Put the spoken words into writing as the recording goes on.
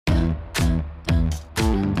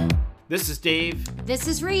This is Dave, This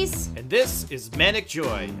is Reese. and this is Manic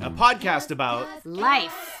Joy, a podcast about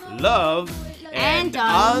Life love and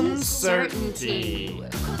uncertainty.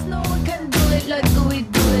 Cause no one can do it like we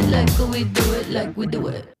do it, like we do it, like we do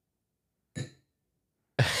it.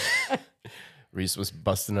 Reese was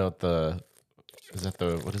busting out what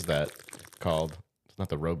is that called? It's not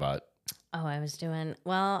the robot. Oh, I was doing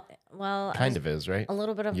Kind of is, right? a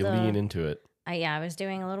little bit of You the. lean into it. I was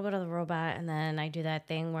doing a little bit of the robot, and then I do that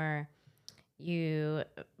thing where you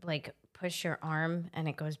like push your arm and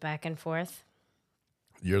it goes back and forth.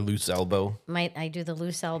 Your loose elbow. I do the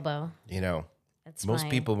loose elbow. You know, That's most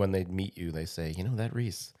people when they meet you, they say, you know, that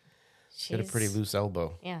Reese got a pretty loose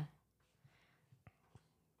elbow. Yeah.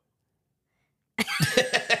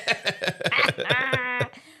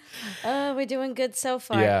 Oh, we're doing good so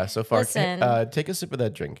far. Yeah, so far. Listen. Take a sip of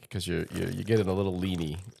that drink because you're getting a little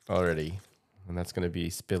leany already, and that's going to be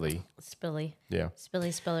spilly. Spilly. Yeah.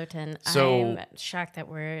 Spillerton. So- I'm shocked that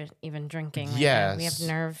we're even drinking right now. Yes. We have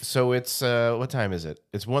nerve. So it's what time is it?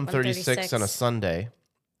 It's 1:36 on a 1:36. Sunday,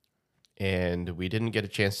 and we didn't get a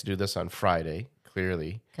chance to do this on Friday.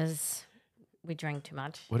 Clearly, Because we drank too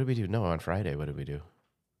much. what did we do? No, on Friday, what did we do?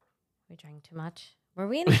 We drank too much. Were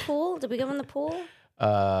we in the pool? Did we go in the pool?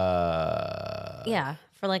 Yeah,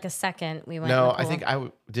 for like a second we went. in No, the I pool. think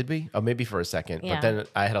did we? Oh, maybe for a second. Yeah. But then it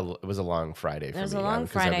was a long Friday for me. It was a long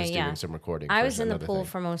because I Friday. was Yeah, doing some recording. I for was in the another pool thing.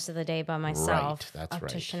 for most of the day by myself. That's up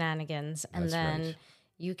to right. shenanigans, and That's then right.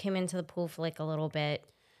 you came into the pool for like a little bit.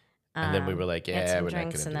 And then we were like, had yeah, some we're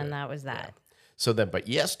drinks, not going to and do then it. that was that. So then, but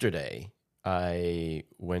yesterday I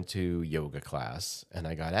went to yoga class and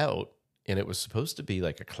I got out, and it was supposed to be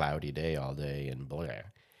like a cloudy day all day and blah.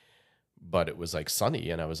 But it was like sunny,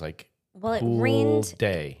 and I was like, Well, it cool rained.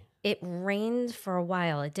 day. It rained for a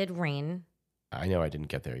while. It did rain. I know I didn't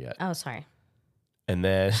get there yet. Oh, sorry. And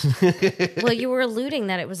then Well, you were alluding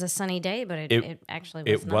that it was a sunny day, but it actually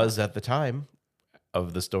was it not. was at the time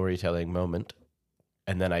of the storytelling moment.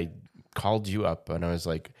 And then I called you up and I was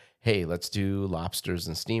like, hey, let's do lobsters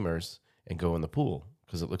and steamers and go in the pool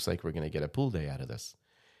because it looks like we're going to get a pool day out of this.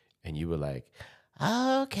 And you were like,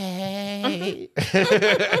 okay.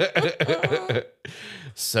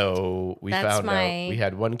 So we That's found my- out we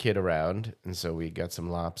had one kid around. And so we got some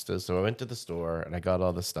lobsters. So I went to the store and I got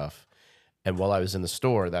all the stuff. And while I was in the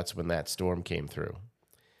store, that's when that storm came through.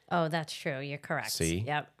 Oh, that's true. You're correct. See?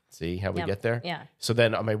 Yep. See how we Yep. get there? Yeah. So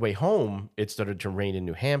then on my way home, it started to rain in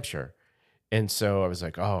New Hampshire. And so I was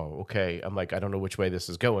like, oh, okay. I'm like, I don't know which way this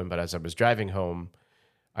is going. But as I was driving home,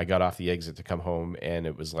 I got off the exit to come home and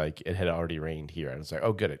it was like, it had already rained here. I was like,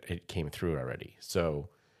 oh, good. It came through already. So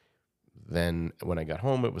then when I got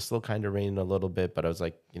home, it was still kind of raining a little bit. But I was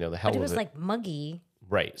like, the hell But it with was it. like muggy.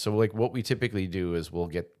 Right. So like what we typically do is we'll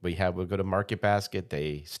go to Market Basket.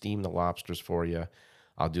 They steam the lobsters for you.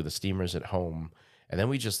 I'll do the steamers at home. And then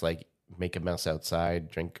we just like make a mess outside,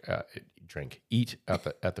 eat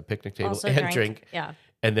at the picnic table Also and drank. drink. Yeah.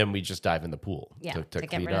 And then we just dive in the pool Yeah, to to get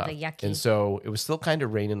clean rid of up. the yucky. And so it was still kind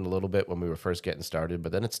of raining a little bit when we were first getting started,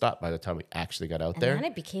 but then it stopped by the time we actually got out And there. then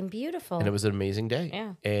it became beautiful. And it was an amazing day.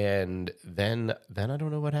 Yeah. And then I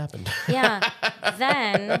don't know what happened. Yeah.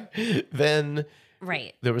 Then, Then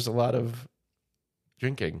right. there was a lot of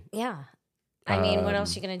drinking. Yeah. I mean, what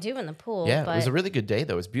else are you going to do in the pool? Yeah, but it was a really good day,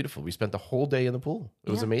 though. It was beautiful. We spent the whole day in the pool.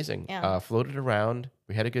 It was Yeah, amazing. yeah. Floated around.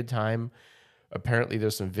 We had a good time. Apparently,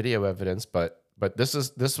 there's some video evidence, but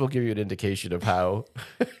this will give you an indication of how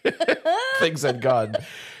things had gone.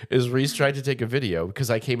 Is Reese tried to take a video because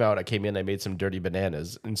I came in, I made some dirty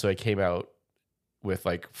bananas, and so I came out with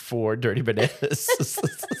like 4 dirty bananas.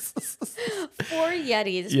 4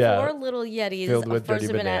 Yetis, Yeah. 4 little Yetis Filled of with dirty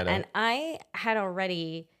frozen banana. banana. And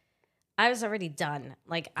I was already done.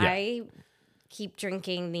 Like, Yeah. I keep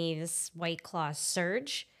drinking these White Claw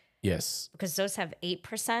Surge Yes. because those have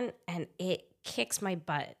 8% and it kicks my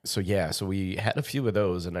butt. So we had a few of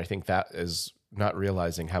those, and I think that is not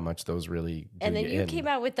realizing how much those really do And then you in. came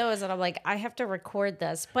out with those, and I'm like, I have to record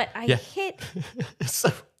this. But I Yeah. hit, So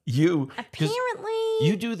 'cause apparently.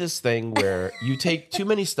 you do this thing where you take too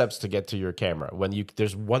many steps to get to your camera. When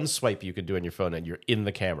there's one swipe you can do on your phone and you're in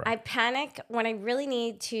the camera. I panic when I really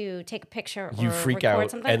need to take a picture or You freak record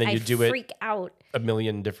out, something. and then you I do it freak out. a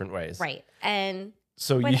million different ways. Right. And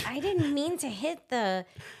So but you I didn't mean to hit the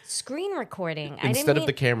screen recording. instead of mean,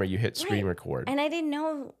 the camera, you hit screen Right. record. And I didn't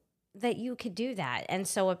know that you could do that. And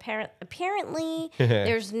so apparently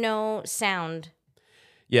there's no sound.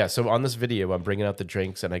 Yeah, so on this video, I'm bringing out the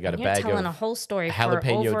drinks, and I got And a you're bag telling a of whole story for over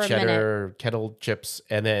jalapeno a minute. cheddar kettle chips,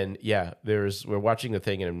 and then we're watching the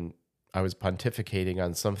thing, and I was pontificating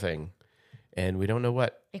on something, and we don't know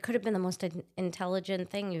what. It could have been the most intelligent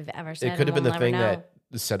thing you've ever said. It could have been and the we'll thing never know. that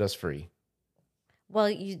set us free.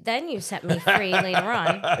 Well, then you set me free later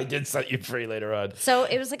on. I did set you free later on. So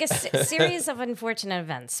it was like a series of unfortunate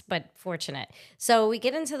events, but fortunate. So we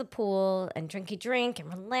get into the pool and drinky drink, and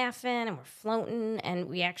we're laughing and we're floating, and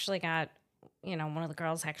we actually got, one of the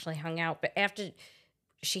girls actually hung out. But after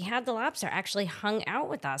she had the lobster, actually hung out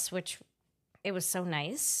with us, which it was so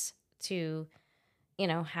nice to,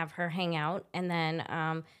 have her hang out. And then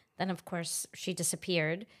of course she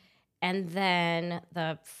disappeared, and then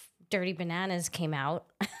the Dirty Bananas came out.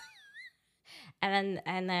 and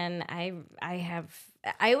then I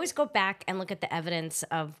always go back and look at the evidence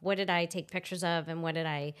of what did I take pictures of and what did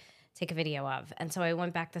I take a video of. And so I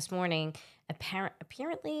went back this morning.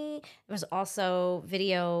 Apparently there was also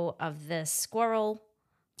video of this squirrel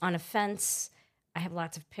on a fence. I have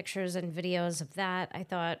lots of pictures and videos of that.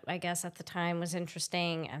 I guess at the time was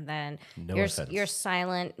interesting. And then your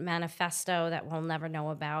silent manifesto that we'll never know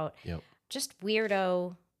about. Yep. Just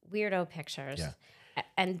weirdo pictures. Yeah.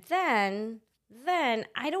 And then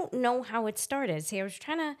I don't know how it started. See, I was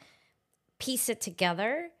trying to piece it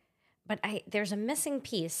together, but there's a missing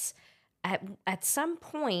piece. At some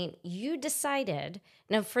point, you decided.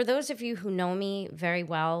 Now, for those of you who know me very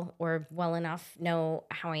well or well enough, know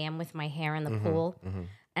how I am with my hair in the pool. Mm-hmm.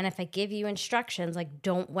 And if I give you instructions, like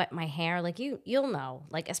don't wet my hair, like you'll know.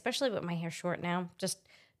 Like especially with my hair short now, just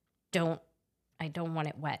I don't want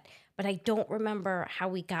it wet. But I don't remember how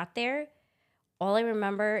we got there. All I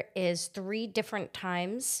remember is 3 different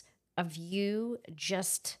times of you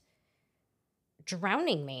just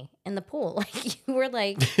drowning me in the pool. Like you were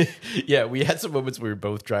like... Yeah, we had some moments where we were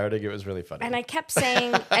both drowning. It was really funny. And I kept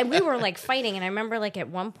saying... and we were like fighting. And I remember like at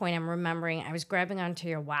one point I'm remembering I was grabbing onto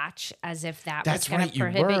your watch as if that's was going to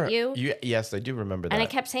prohibit you. Yes, I do remember that. And I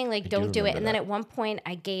kept saying like, don't do it. And then at one point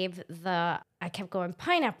I kept going,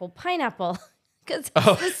 pineapple. Because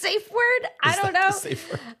it's the safe word. I don't know.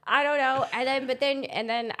 I don't know. And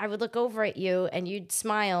then I would look over at you and you'd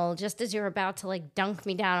smile just as you're about to like dunk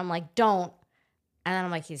me down. I'm like, don't. And then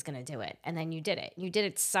I'm like, he's going to do it. And then you did it. You did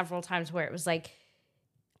it several times where it was like,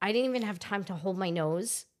 I didn't even have time to hold my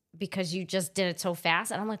nose because you just did it so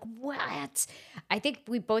fast. And I'm like, what? I think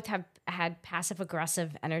we both had passive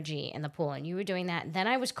aggressive energy in the pool and you were doing that. And then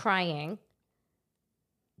I was crying.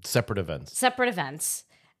 Separate events.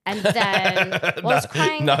 And then I was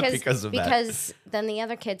crying because then the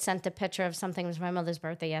other kid sent a picture of something. It was my mother's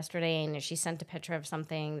birthday yesterday, and she sent a picture of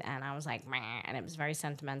something, and I was like, meh, and it was very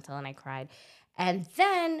sentimental, and I cried. And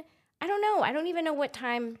then I don't know. I don't even know what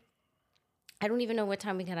time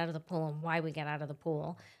we got out of the pool and why we got out of the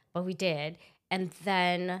pool, but we did. And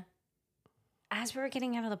then as we were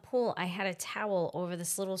getting out of the pool, I had a towel over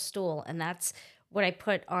this little stool, and that's what I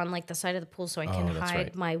put on like the side of the pool so I can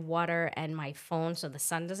hide my water and my phone so the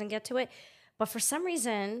sun doesn't get to it. But for some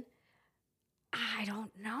reason, I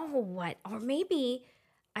don't know what, or maybe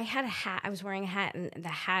I had a hat. I was wearing a hat and the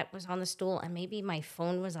hat was on the stool and maybe my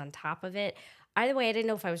phone was on top of it. Either way, I didn't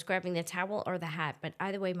know if I was grabbing the towel or the hat, but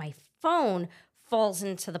either way, my phone falls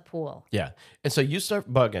into the pool. Yeah. And so you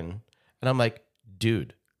start bugging and I'm like,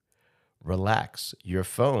 dude, relax. Your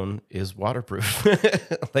phone is waterproof.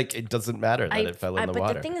 Like it doesn't matter that it fell in the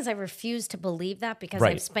water. But the thing is, I refuse to believe that because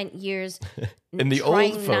Right. I've spent years in the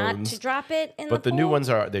trying old not phones, to drop it in the pool. but the new ones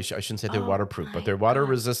are. I shouldn't say they're waterproof, but they're water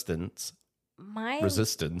resistance.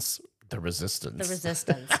 The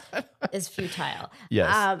resistance is futile.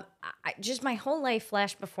 Yes. Just my whole life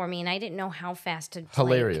flashed before me, and I didn't know how fast to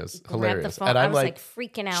Hilarious. grab the phone. And I I'm was like,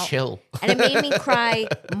 freaking out, chill. and it made me cry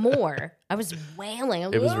more. I was wailing.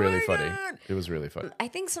 It was "Oh really my funny. God." It was really funny. I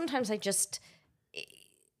think sometimes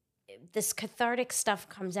this cathartic stuff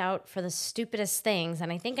comes out for the stupidest things,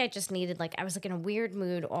 and I think I just needed I was in a weird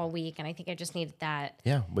mood all week, and I think I just needed that.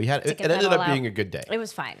 Yeah, we had it. get It that ended all up being out. a good day. It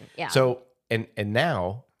was fine. Yeah. So and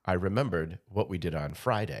now I remembered what we did on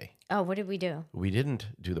Friday. Oh, what did we do? We didn't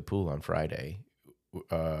do the pool on Friday.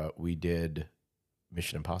 We did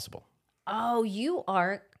Mission Impossible. Oh, you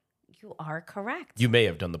are correct. You may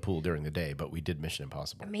have done the pool during the day, but we did Mission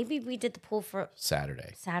Impossible Maybe we did the pool for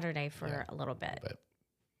Saturday. for a little bit. But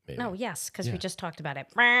maybe. No, yes, because we just talked about it.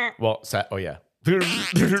 Well, oh yeah.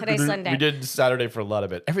 Today's Sunday. We did Saturday for a lot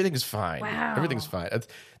of it. Everything's fine. Wow. Everything's fine.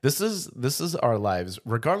 This is our lives,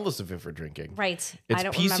 regardless of if we're drinking. Right. It's I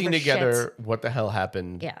don't piecing remember together what the hell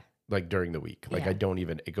happened. Yeah. During the week. Yeah. I don't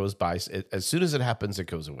even. It goes by. As soon as it happens, it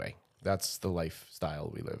goes away. That's the lifestyle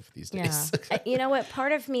we live these Yeah. days. You know what?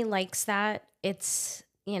 Part of me likes that. It's,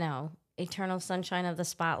 eternal sunshine of the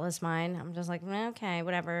spotless mind. I'm just like, okay,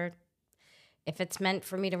 whatever. If it's meant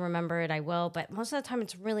for me to remember it, I will. But most of the time,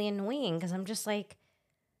 it's really annoying because I'm just like,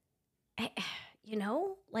 I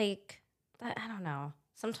don't know.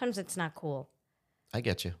 Sometimes it's not cool. I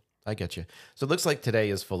get you. So it looks like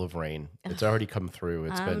today is full of rain. It's already come through.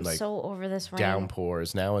 It's been I'm like so over this rain.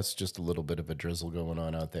 downpours. Now it's just a little bit of a drizzle going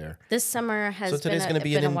on out there. This summer has today's been gonna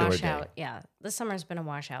be been an a indoor washout. day. Yeah, this summer's been a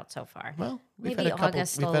washout so far. Well, we've Maybe had a couple.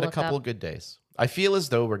 August We've will had a look couple up. good days. I feel as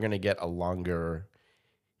though we're going to get a longer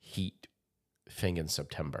heat thing in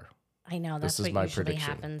September. I know that's This is what my usually prediction.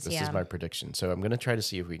 happens. This yeah. is my prediction. So I'm going to try to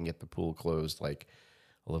see if we can get the pool closed like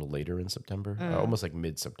a little later in September, almost like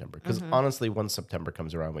mid-September. Because honestly, once September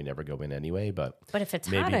comes around, we never go in anyway. But But if it's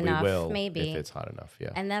maybe hot we enough, will maybe. if it's hot enough.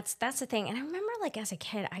 Yeah. And that's the thing. And I remember, like, as a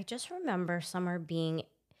kid, I just remember summer being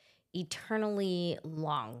eternally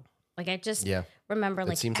long. Like, I just Yeah. remember,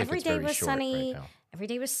 like, seems like every it's day very was short right sunny. now. Every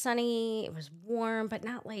day was sunny. It was warm, but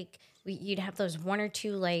not like you'd have those 1 or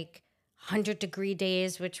 2 like 100-degree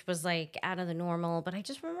days, which was like out of the normal. But I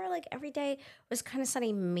just remember like every day was kind of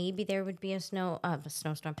sunny. Maybe there would be a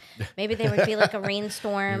snowstorm. Maybe there would be like a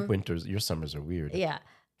rainstorm. Your summers are weird. Yeah.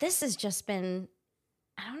 This has just been,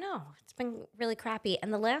 I don't know. It's been really crappy.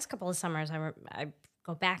 And the last couple of summers, I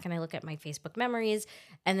go back and I look at my Facebook memories,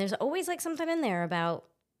 and there's always like something in there about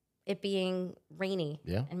it being rainy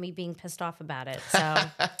and me being pissed off about it. So,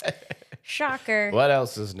 shocker. What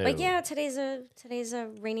else is new? But yeah, today's a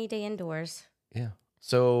rainy day indoors. Yeah.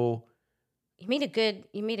 So You made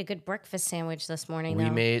a good breakfast sandwich this morning. we though.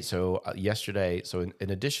 made yesterday. So in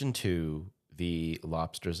addition to the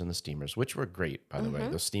lobsters and the steamers, which were great, by the way,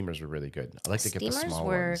 those steamers were really good. I like to get the Steamers small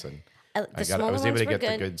were- ones, and The I smaller was able ones to were get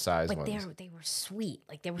good, the good size but ones. they were sweet.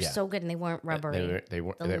 Like they were Yeah. so good, and they weren't rubbery. They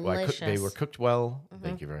were Delicious. they were cooked well.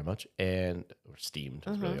 Thank you very much, and or steamed.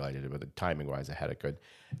 That's really all I did. But the timing wise, I had it good,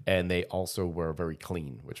 and they also were very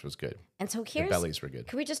clean, which was good. And so The here's bellies were good.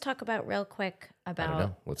 Can we just talk about real quick I don't about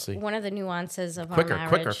know. Let's see. one of the nuances of Quicker, our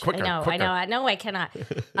quicker, marriage? quicker, quicker. I know, I cannot.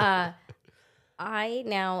 I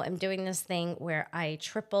now am doing this thing where I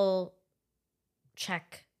triple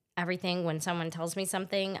check everything when someone tells me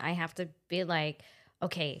something. I have to be like,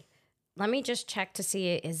 okay, let me just check to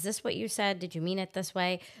see, is this what you said? Did you mean it this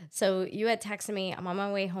way? So you had texted me, I'm on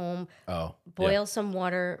my way home, Oh, boil some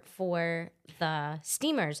water for the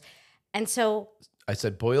steamers. And so I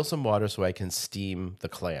said boil some water so I can steam the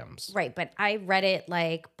clams. right, but I read it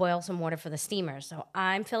like boil some water for the steamer. So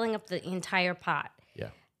I'm filling up the entire pot. Yeah.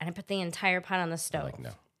 And I put the entire pot on the stove. Like, no.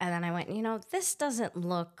 And then I went, this doesn't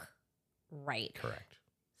look right. Correct.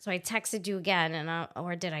 So I texted you again,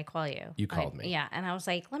 or did I call you? You called me. Yeah. And I was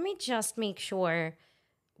like, let me just make sure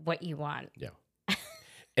what you want. Yeah.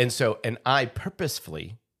 and I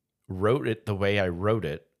purposefully wrote it the way I wrote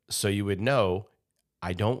it so you would know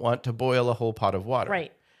I don't want to boil a whole pot of water.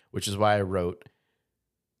 Right. Which is why I wrote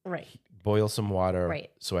Right. boil some water Right.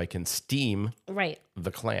 so I can steam Right. the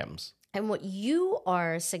clams. And what you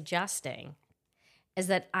are suggesting is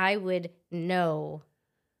that I would know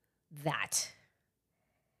that.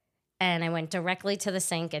 And I went directly to the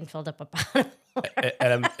sink and filled up a pot of water.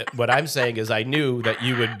 And what I'm saying is I knew that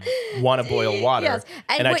you would want to boil water. Yes.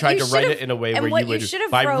 And And I what tried you to write should've- it in a way and where what you you would, should've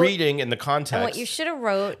by wrote- reading in the context. And what you should have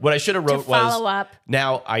wrote What I should have wrote to follow was, up.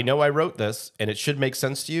 now I know I wrote this and it should make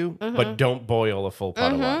sense to you, but don't boil a full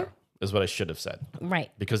pot of water, is what I should have said. Right.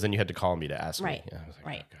 Because then you had to call me to ask Right. me. Yeah, I was like,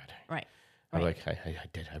 Right. oh, God. Right. I'm like, I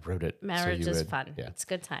did. I wrote it. so Marriage you is would- fun. Yeah. It's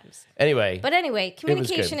good times. Anyway. But anyway, was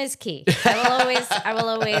communication good. is key. I will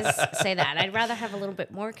always say that. I'd rather have a little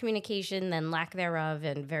bit more communication than lack thereof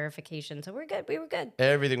and verification. So we're good. We were good.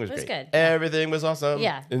 Everything was It was great. good. Everything was awesome.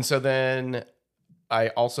 Yeah. And so then I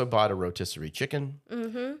also bought a rotisserie chicken,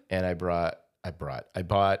 and I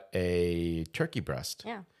bought a turkey breast.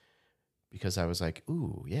 Yeah. Because I was like,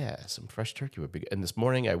 ooh, yeah, some fresh turkey would be good. And this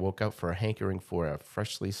morning I woke up for a hankering for a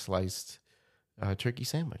freshly sliced turkey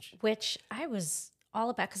sandwich. Which I was all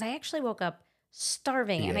about because I actually woke up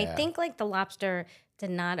starving. And I Yeah. think like the lobster did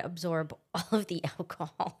not absorb all of the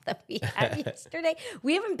alcohol that we had yesterday.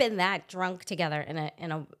 We haven't been that drunk together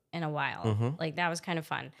in a while. Like that was kind of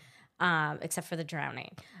fun. Except for the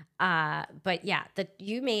drowning. But yeah,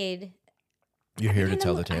 you made You're here to in the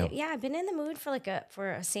tell mo- the tale. I've been in the mood for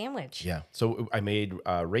a sandwich. Yeah. So I made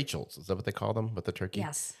Rachel's. Is that what they call them with the turkey?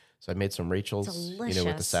 Yes. So I made some Rachel's, with the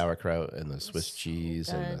Delicious. sauerkraut and the Swiss cheese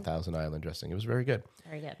and the Thousand Island dressing. It was very good.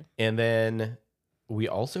 Very good. And then we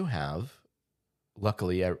also have,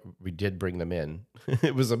 luckily, we did bring them in.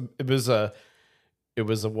 It was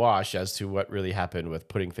a wash as to what really happened with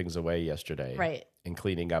putting things away yesterday, Right. and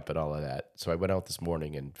cleaning up and all of that. So I went out this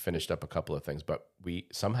morning and finished up a couple of things, but we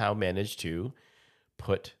somehow managed to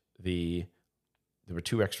put there were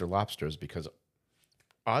 2 extra lobsters because,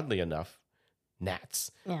 oddly enough,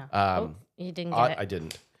 gnats. Yeah. You didn't get it. I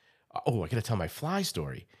didn't. Oh, I got to tell my fly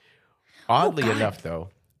story. Oddly God. enough, though,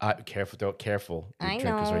 Careful. The I drink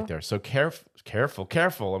is know. right there. So careful.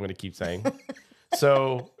 I'm going to keep saying.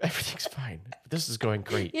 So everything's fine. This is going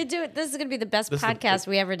great. You do it. This is gonna be the best This is- podcast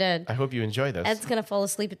we ever did. I hope you enjoy this. Ed's gonna fall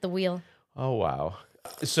asleep at the wheel. Oh wow.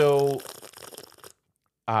 So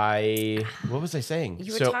what was I saying?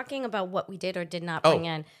 You were So- talking about what we did or did not bring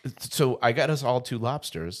in. So I got us all 2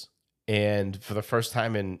 lobsters, and for the first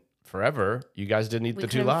time in forever, you guys didn't eat We the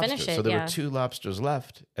 2 couldn't finish lobsters. it, So there yeah. were 2 lobsters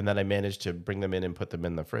left, and then I managed to bring them in and put them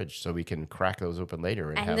in the fridge so we can crack those open later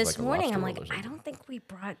and And have this like a morning, lobster I'm roll like, or something. I don't think we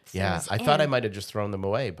brought things Yeah, I thought I in. might have just thrown them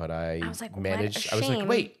away, but I was like, what a managed. I was like, shame.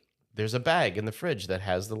 wait, there's a bag in the fridge that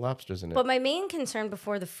has the lobsters in it. But my main concern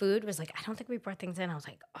before the food was like, I don't think we brought things in. I was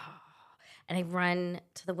like, oh. And I run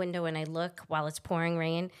to the window and I look while it's pouring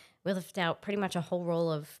rain. We lift out pretty much a whole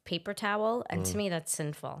roll of paper towel. And to me, that's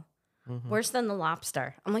sinful. Worse than the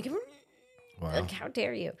lobster. I'm like, Wow. like, how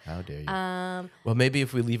dare you? How dare you? Um, Well, maybe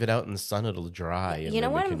if we leave it out in the sun, it'll dry. And you know then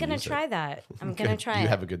we what? I'm can going to use it. try that. I'm going to try You it.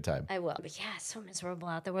 have a good time. I will. But yeah, it's so miserable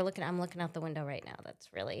out there. I'm looking out the window right now. That's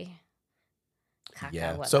really caca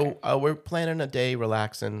Yeah. weather. So we're planning a day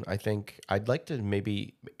relaxing. I think I'd like to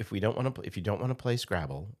maybe if you don't want to play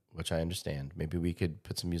Scrabble, which I understand, maybe we could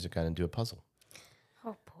put some music on and do a puzzle,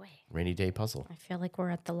 oh boy, rainy day puzzle. I feel like we're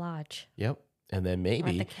at the lodge. Yep. And then Or at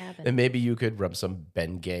maybe the cabin. and maybe you could rub some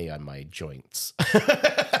Ben Gay on my joints.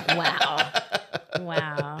 Wow.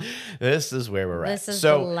 Wow. This is where we're This at. is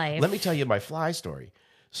So the life. let me tell you my fly story.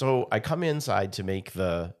 So I come inside to make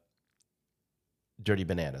the dirty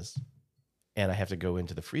bananas, and I have to go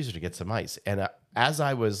into the freezer to get some ice. And as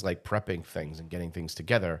I was like prepping things and getting things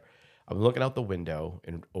together, I'm looking out the window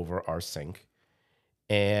and over our sink,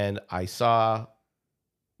 and I saw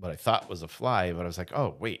what I thought was a fly, but I was like,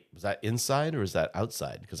 oh, wait, was that inside or is that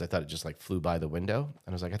outside? Because I thought it just like flew by the window.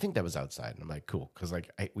 And I was like, I think that was outside. And I'm like, cool. Because like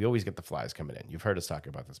we always get the flies coming in. You've heard us talk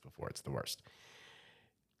about this before. It's the worst.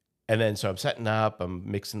 And then so I'm setting up, I'm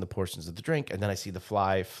mixing the portions of the drink, and then I see the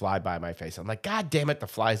fly by my face. I'm like, God damn it, the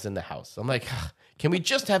fly's in the house. I'm like, can we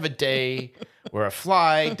just have a day where a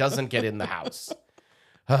fly doesn't get in the house?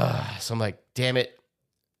 So I'm like, damn it.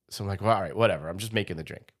 So I'm like, well, all right, whatever. I'm just making the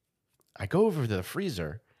drink. I go over to the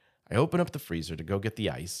freezer. I open up the freezer to go get the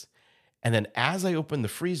ice. And then as I open the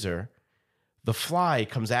freezer, the fly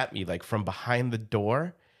comes at me like from behind the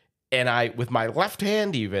door. And I, with my left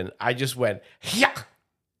hand even, I just went, yeah,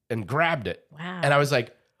 and grabbed it. Wow. And I was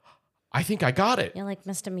like, I think I got it. You're like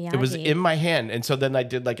Mr. Miyagi. It was in my hand. And so then I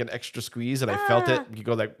did like an extra squeeze and I felt it. You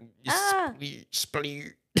go like,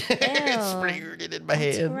 spleet. Spleet it in my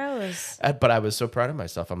That's hand. gross. But I was so proud of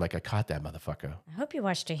myself. I'm like, I caught that motherfucker. I hope you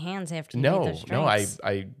washed your hands after you made No, those no, I drinks.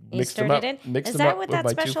 mixed stirred them up. it in? Mixed Is them that up what with that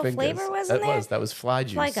my 2 special fingers. flavor was in there? That was fly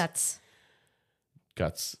juice. Fly guts.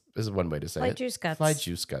 Guts. This is one way to say Fly it. juice guts. Fly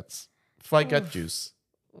juice guts. Fly gut juice.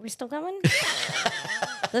 We still going?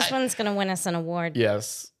 This one's gonna win us an award.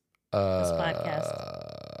 Yes. This podcast.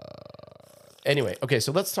 Anyway, okay,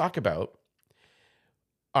 so let's talk about.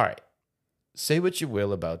 All right. Say what you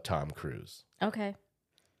will about Tom Cruise, Okay.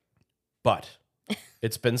 but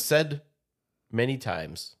it's been said many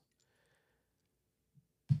times.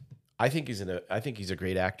 I think he's a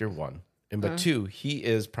great actor. 1, and but 2, he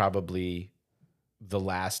is probably the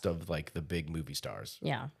last of like the big movie stars,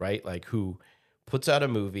 Yeah. right? Like who puts out a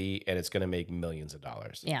movie and it's going to make millions of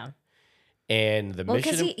dollars. Yeah. And the Well,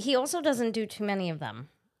 because mission, he also doesn't do too many of them.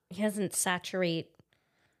 He doesn't saturate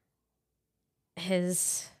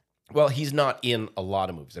his. well, he's not in a lot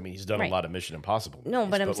of movies. I mean, he's done Right. a lot of Mission Impossible. No,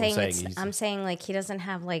 movies, but I'm what saying, he's- I'm saying like he doesn't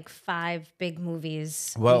have like 5 big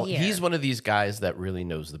movies. well, a year. he's one of these guys that really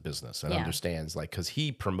knows the business and Yeah. understands, like, because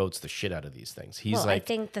he promotes the shit out of these things. He's Well, like, I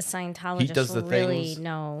think the Scientologists does the really things-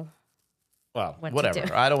 know. well, what to whatever.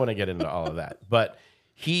 do. I don't want to get into all of that, but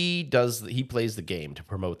he plays the game to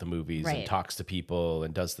promote the movies and Right. talks to people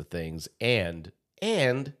and does the things, and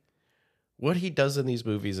what he does in these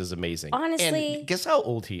movies is amazing. Honestly- and guess how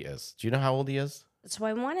old he is? Do you know how old he is? So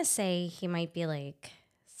I want to say he might be like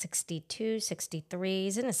 62, 63.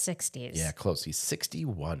 He's in his 60s. Yeah, close. He's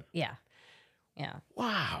 61. Yeah. Yeah.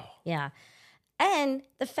 Wow. Yeah. And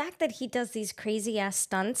the fact that he does these crazy ass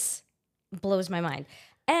stunts blows my mind.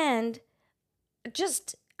 And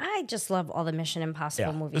I just love all the Mission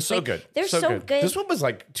Impossible Yeah, movies. it's so Like, good. They're so good. This one was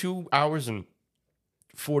like 2 hours and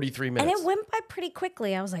 43 And minutes. it went by pretty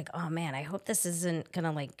quickly. I was like, oh man, I hope this isn't going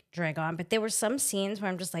to like drag on. But there were some scenes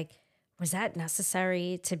where I'm just like, was that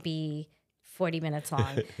necessary to be 40 minutes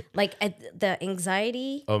long? Like the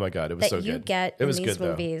anxiety. Oh my God, it was that so you good. get It in was these good though.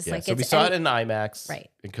 movies, Yeah, like, so we it's- saw it and- in IMAX, Right.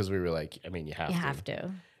 Because we were like, I mean, you have You to. have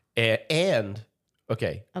to. And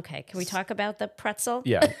okay, Okay, can we talk about the pretzel?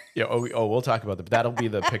 yeah. We'll talk about that. That'll be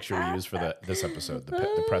the picture we use for this episode.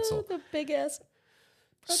 The pretzel. The big ass.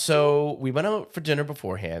 So we went out for dinner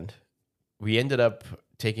beforehand. We ended up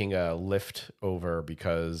taking a lift over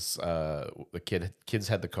because the kids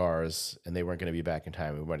had the cars and they weren't going to be back in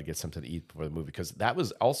time. We wanted to get something to eat before the movie because that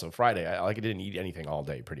was also Friday. I didn't eat anything all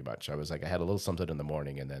day pretty much. I was like, I had a little something in the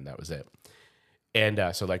morning and then that was it. And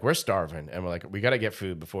so like we're starving and we're like, we got to get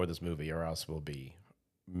food before this movie or else we'll be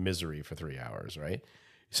misery for 3 hours, right?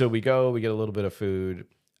 So we get a little bit of food.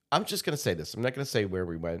 I'm just going to say this. I'm not going to say where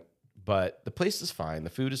we went, but the place is fine. The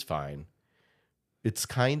food is fine. It's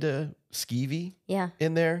kind of skeevy Yeah.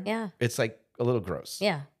 in there. Yeah. It's like a little gross.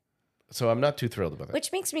 Yeah. So I'm not too thrilled about it.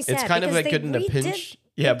 Which makes me sad. It's kind of because like they good in a redid- pinch.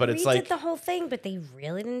 Yeah, but it's redid like the whole thing, but they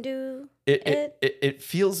really didn't do it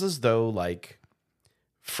feels as though like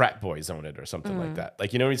frat boys own it or something like that.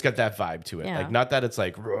 Like, you know, he's got that vibe to it. Yeah. Like, not that it's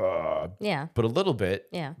like raw, Yeah. but a little bit.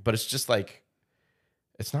 Yeah. But it's just like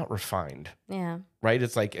it's not refined, Yeah. right?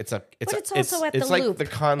 It's like it's But it's also at the it's like loop. the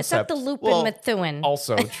concept. It's at the loop well, in Methuen.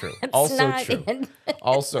 Also true. It's Also not true. in-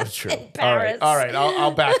 Also true. Paris. All right.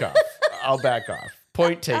 I'll back off. I'll back off.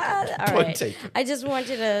 Point taken. All Point right. taken. I just want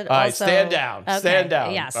you to All right, also stand down. Okay, Stand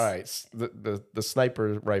down. Yes. All right. The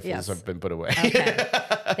sniper rifles Yes. have been put away. Okay.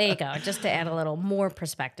 There you go. Just to add a little more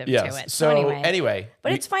perspective Yes. to it. So anyway,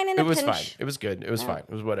 But it's fine in a it was pinch. fine. It was good. It was fine. It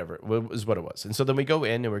was whatever. It was what it was. And so then we go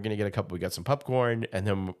in and we're gonna get a couple. We got some popcorn, and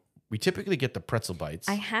then we typically get the pretzel bites.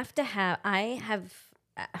 I have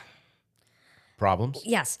Problems.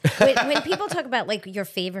 yes. When people talk about like your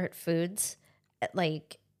favorite foods,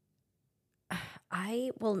 like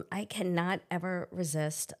I cannot ever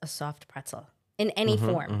resist a soft pretzel in any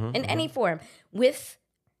form. In any form with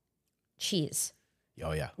cheese.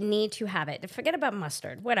 Oh yeah. Need to have it. Forget about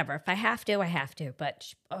mustard. Whatever. If I have to, I have to.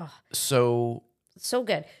 But So so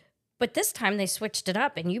good. But this time they switched it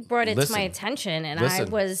up, and you brought it to Listen. my attention, and Listen. I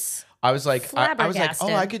was I was like, I was like, oh, Flabbergasted.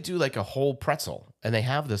 I could do like a whole pretzel, and they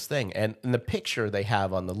have this thing, and in the picture they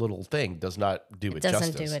have on the little thing does not do it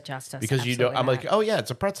doesn't justice. do it justice because you don't. I'm absolutely like, oh yeah, it's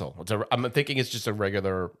a pretzel. I'm thinking it's just a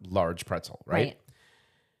regular large pretzel, right?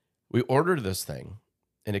 We ordered this thing,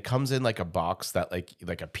 and it comes in like a box that like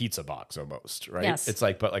a pizza box almost, right? Yes. It's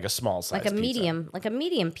like but like a small size, like a pizza.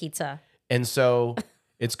 medium pizza, And so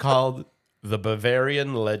it's called the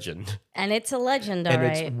Bavarian Legend, and it's a legend, all and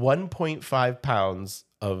right. it's 1.5 pounds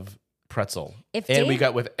of pretzel, If and we Dave-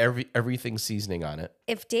 got with everything seasoning on it.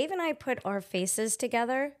 If Dave and I put our faces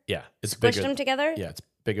together, Yeah, it's squished bigger. them together, Yeah, it's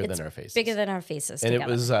bigger it's than our faces. bigger than our faces and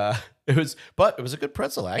together. but it was a good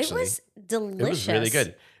pretzel It actually. was delicious. It was really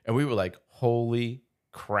good, and we were like, holy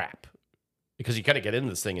crap. Because you kind of get into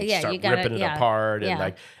this thing and Yeah, start you gotta- ripping it yeah, apart, and yeah.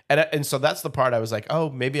 like, and so that's the part I was like, oh,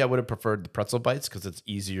 maybe I would have preferred the pretzel bites because it's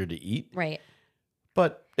easier to eat. Right.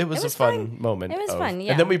 But it was, was a fun fine. moment. It was fun,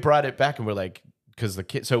 yeah. And then we brought it back and we're like, because the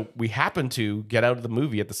kid, so we happened to get out of the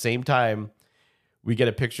movie at the same time. We get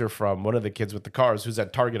a picture from one of the kids with the cars who's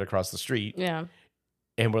at Target across the street. Yeah.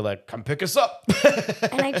 And we're like, come pick us up.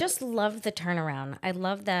 And I just love the turnaround. I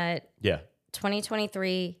love that Yeah.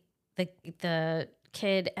 2023, the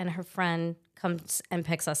kid and her friend comes and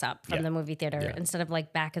picks us up from Yeah. the movie theater Yeah. instead of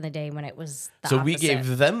like back in the day when it was the So opposite. we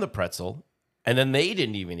gave them the pretzel and then they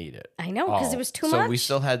didn't even eat it. I know, 'cause it all. was too So much. we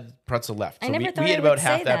still had pretzel left. I So never we thought ate I about would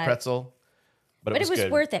half say that that. pretzel. But But it was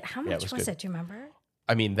good. worth it. How Yeah, much was good. it? Do you remember?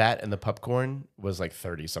 I mean, that and the popcorn was like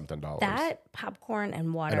 $30-something. That popcorn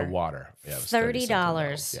and water. And a water. Yeah, it was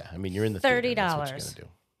 $30. Yeah, I mean, you're in the theater, that's what you're $30. gonna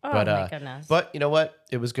do. Oh But, my goodness. But you know what?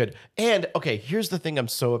 It was good. And okay, here's the thing I'm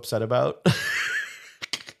so upset about.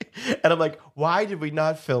 And I'm like, why did we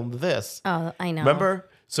not film this? Oh, I know. Remember?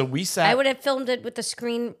 So we sat. I would have filmed it with the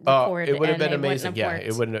screen record. It would have and been amazing. Wouldn't have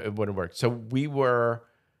Yeah, worked. it wouldn't work. So we were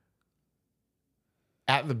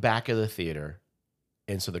at the back of the theater,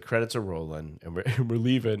 and so the credits are rolling, and we're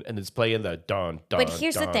leaving, and it's playing the dun dun. But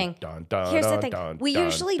here's the dun, thing. Dun, dun, Here's the dun, thing. dun, We dun,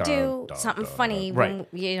 usually dun, do dun, something dun, funny dun.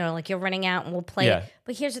 when like you're running out and we'll play Yeah. it.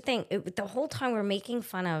 But here's the thing. The whole time we're making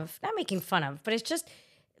fun of, not making fun of, but it's just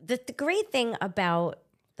the great thing about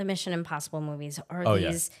the Mission Impossible movies are Oh, yeah.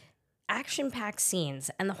 these action-packed scenes.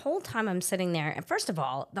 And the whole time I'm sitting there, and first of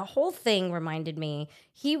all, the whole thing reminded me,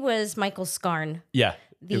 he was Michael Scarn. Yeah.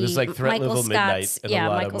 It was like Threat Michael Level Midnight Scott's- in yeah, a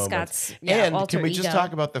lot Michael of moments. Scott's, yeah, and alter can we just ego.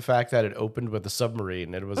 talk about the fact that it opened with a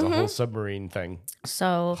submarine? It was a whole submarine thing.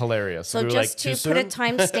 So Hilarious. So We were just like, to too put a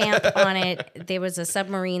soon? timestamp on it, there was a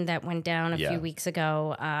submarine that went down a Yeah. few weeks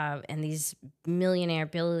ago, and these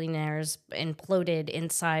billionaires imploded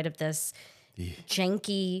inside of this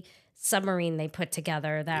janky submarine they put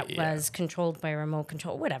together that was controlled by remote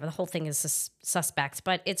control. Whatever, the whole thing is suspect,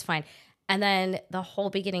 but it's fine. And then the whole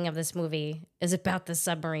beginning of this movie is about the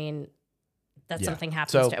submarine that Yeah. something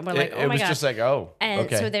happens So to. And we're like, it, oh it my was god! just like, oh, And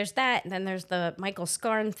okay. so there's that, and then there's the Michael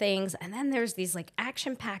Scarn things, and then there's these like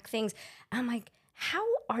action-packed things. I'm like, how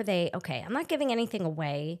are they? Okay, I'm not giving anything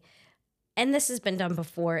away, and this has been done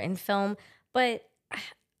before in film, but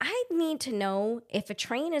I need to know if a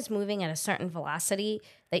train is moving at a certain velocity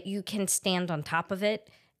that you can stand on top of it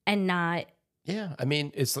and not. Yeah, I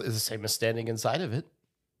mean, it's the same as standing inside of it.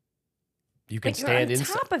 You can But you're stand on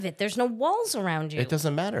inside. top of it. There's no walls around you. It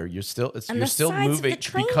doesn't matter. You're still And you're the still sides of the moving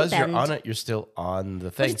train because you're bend. on it. You're still on the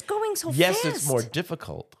But thing. it's going so yes, fast. it's more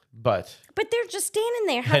difficult, but But they're just standing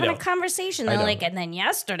there having know. a conversation. I They're know. like, and then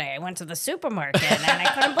yesterday I went to the supermarket and I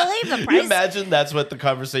couldn't believe the you price. imagine that's what the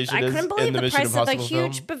conversation I is couldn't believe in the the Mission price of a Impossible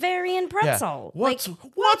huge film. Bavarian Yeah. pretzel. What's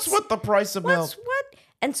with the price of milk? What's what?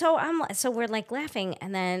 And so we're like laughing,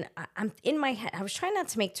 and then I'm in my head. I was trying not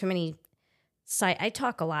to make too many. I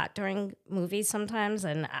talk a lot during movies sometimes,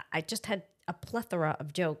 and I just had a plethora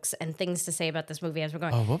of jokes and things to say about this movie as we're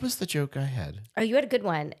going. Oh, what was the joke I had? Oh, you had a good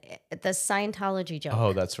one. The Scientology joke.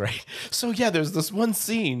 Oh, that's right. So yeah, there's this one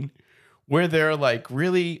scene where they're like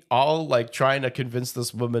really all like trying to convince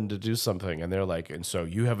this woman to do something, and they're like, and so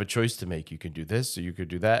you have a choice to make. You can do this or you could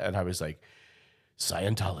do that. And I was like,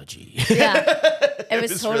 Scientology. Yeah. It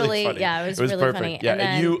was really totally, funny. yeah, it was really perfect. funny. Yeah, And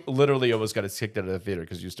then you literally almost got kicked out of the theater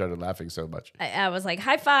because you started laughing so much. I was like,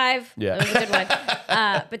 high five. Yeah. That was a good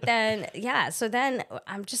one. But then, yeah, so then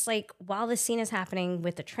I'm just like, while this scene is happening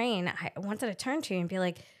with the train, I wanted to turn to you and be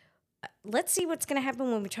like, let's see what's going to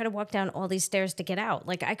happen when we try to walk down all these stairs to get out.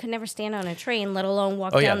 Like, I could never stand on a train, let alone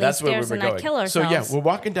walk Oh yeah, down these that's where we stairs were and going. not kill So ourselves. yeah, we're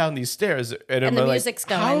walking down these stairs, and the we're like, music's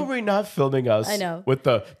going. how are we not filming us? I know. With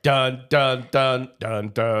the dun dun dun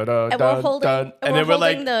dun dun dun And we're dun holding- dun, and then we're we're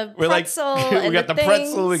like, holding the we're like, pretzel we and got the the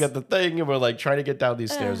pretzel, we things. got the thing, and we're like trying to get down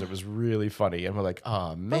these stairs. It was really funny, and we're like,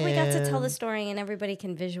 oh man. But we got to tell the story, and everybody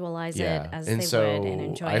can visualize Yeah, it as and they so would and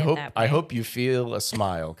enjoy I it hope that way. I hope you feel a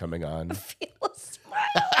smile coming on. Feel a smile.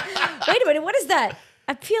 Wait a minute, what is that?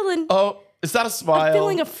 I'm feeling, Oh, is that a smile? I'm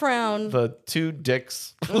feeling a frown. The two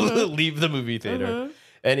dicks Mm-hmm. leave the movie theater.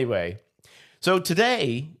 Anyway, so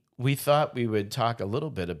today we thought we would talk a little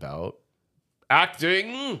bit about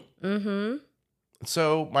acting. Mm-hmm.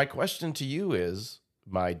 So my question to you is,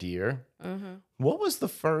 my dear, Mm-hmm. what was the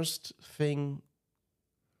first thing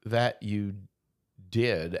that you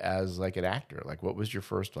did as like an actor? Like, what was your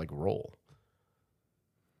first like role?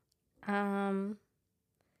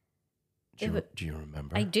 Do you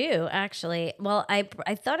remember? I do actually. Well, I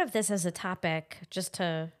thought of this as a topic, just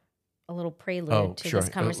to a little prelude to this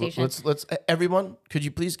conversation. Let's everyone. Could you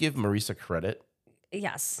please give Marisa credit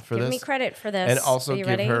Yes, for give me this? credit for this. and also Are you give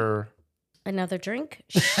ready? her? Another drink.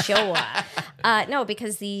 Sure. No,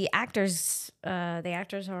 because the actors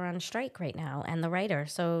are on strike right now, and the writer,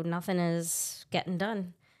 so nothing is getting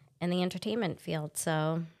done in the entertainment field.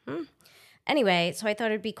 So. Anyway, so I thought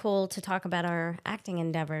it'd be cool to talk about our acting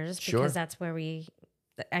endeavors because Sure. that's where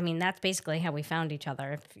that's basically how we found each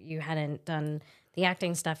other. If you hadn't done the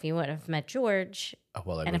acting stuff, you wouldn't have met George. Oh,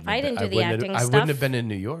 well, And if wouldn't I have didn't been- do the wouldn't acting I stuff- wouldn't have been in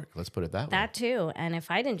New York. Let's put it that way. That too. And if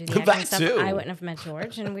I didn't do the That acting stuff, too. I wouldn't have met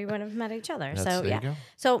George and we wouldn't have met each other. That's- So there you yeah. go.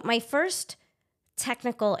 So my first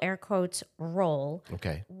technical air quotes role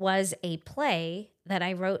Okay. was a play that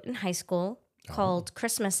I wrote in high school Oh. called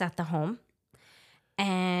Christmas at the Home.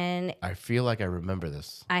 And I feel like I remember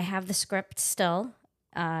this. I have the script still,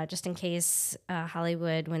 just in case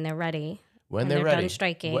Hollywood, when they're ready, When they're ready. done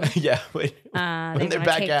striking. Yeah. Wait. They when they're wanna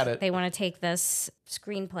back take, at it. They want to take this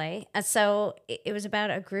screenplay. So it was about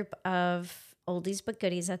a group of oldies but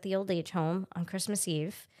goodies at the old age home on Christmas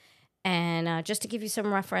Eve. And just to give you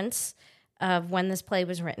some reference of when this play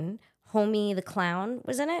was written, Homie the Clown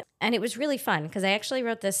was in it. And it was really fun because I actually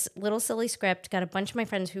wrote this little silly script, got a bunch of my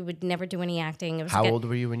friends who would never do any acting. It was How good. old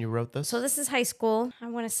were you when you wrote this? So this is high school. I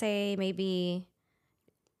want to say maybe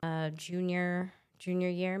junior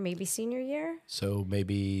year, maybe senior year. So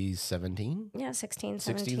maybe 17 Yeah, 16,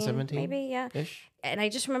 16, 17, 17 maybe, yeah. ish. And I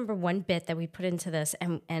just remember one bit that we put into this,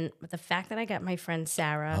 and the fact that I got my friend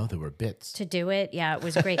Sarah Oh, there were bits. to do it, yeah, it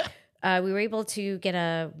was great. We were able to get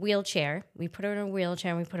a wheelchair. We put her in a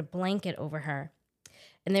wheelchair, and we put a blanket over her.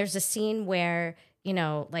 And there's a scene where,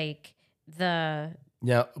 like the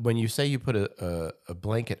Now, when you say you put a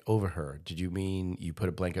blanket over her, did you mean you put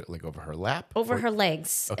a blanket like over her lap? over Or- her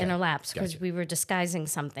legs Okay, in her laps because gotcha. we were disguising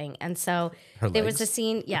something. And so Her there was a legs?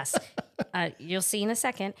 scene, yes, you'll see in a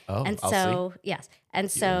second. Oh, and I'll so, yes. And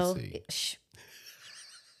so, see. shh,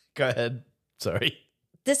 Go ahead. Sorry.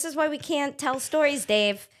 this is why we can't tell stories,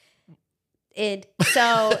 Dave.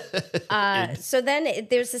 So then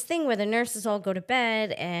there's this thing where the nurses all go to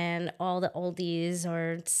bed and all the oldies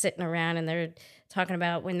are sitting around and they're talking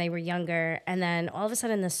about when they were younger, and then all of a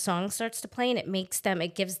sudden the song starts to play and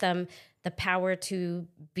it gives them the power to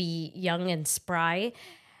be young and spry.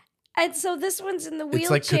 And so this one's in the It's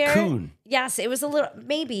wheelchair. like Cocoon. Yes, it was a little.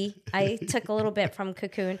 Maybe I took a little bit from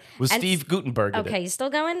Cocoon. Was And Steve Gutenberg in Okay, it? you still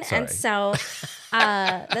going? Sorry. And so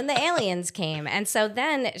then the aliens came. And so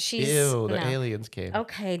then she's. Ew, the no. aliens came.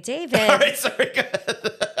 Okay, David. All right, sorry. Go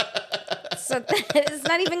ahead. So it's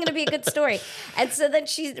not even going to be a good story. And so then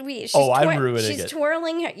she's I'm ruining she's it.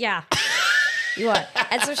 twirling her. Yeah. You are.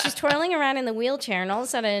 And so she's twirling around in the wheelchair, and all of a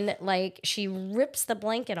sudden, like, she rips the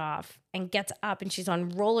blanket off and gets up, and she's on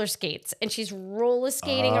roller skates, and she's roller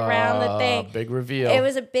skating around the thing. Big reveal. It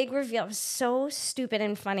was a big reveal. It was so stupid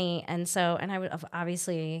and funny. And so, and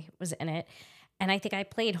obviously was in it. And I think I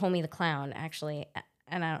played Homie the Clown, actually.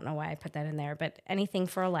 And I don't know why I put that in there, but anything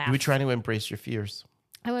for a laugh. You were trying to embrace your fears.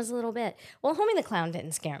 I was a little bit. Well, Homie the Clown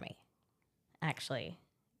didn't scare me, actually.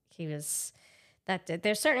 He was...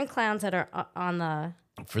 There's certain clowns that are on the...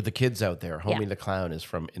 For the kids out there, Homie Yeah. the Clown is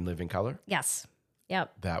from In Living Color. Yes.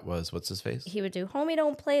 Yep. That was, what's his face? He would do, Homie,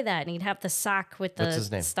 don't play that. And he'd have the sock with What's his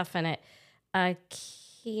the name? stuff in it.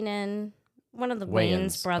 Keenan, one of the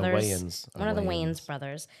Wayans. Wayans brothers. One of the Wayans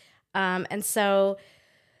brothers. And so,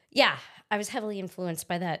 yeah, I was heavily influenced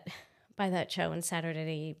by that show on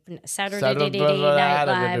Saturday Night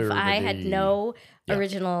Live. I had no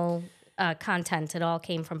original content. It all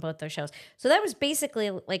came from both those shows. So that was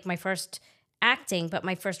basically like my first acting, but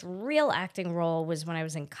my first real acting role was when I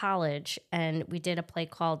was in college, and we did a play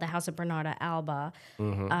called The House of Bernarda Alba.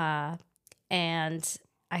 And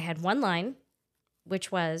I had one line,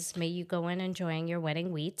 which was, "May you go in enjoying your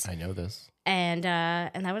wedding wheat." I know this. And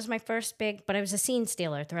that was my first big, but I was a scene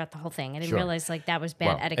stealer throughout the whole thing. I didn't Sure. realize like that was bad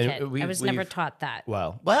Well, and etiquette. we- I was never we've- taught that.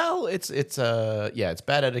 Well, it's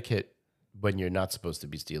bad etiquette when you're not supposed to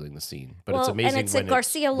be stealing the scene. But it's Well, amazing and it's when a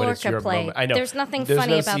Garcia when it's Lorca your play. moment. I know. There's nothing There's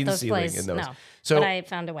funny no about scene those stealing plays. in those. No. So But I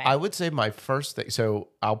found a way. I would say my first thing. So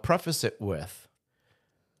I'll preface it with,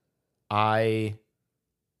 I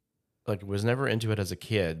was never into it as a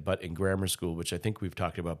kid, but in grammar school, which I think we've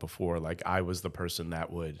talked about before, like I was the person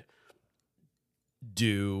that would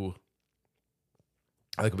do,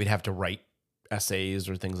 like we'd have to write essays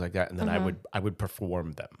or things like that, and then I would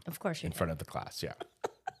perform them Of course you in did. front of the class. Yeah,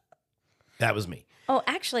 that was me. Oh,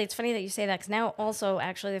 actually, it's funny that you say that, because now also,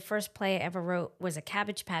 actually, the first play I ever wrote was a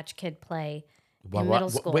Cabbage Patch Kid play in middle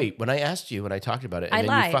school. Wait, when I asked you, when I talked about it, and I then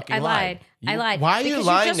lied. you fucking I lied. I lied. Why are you Because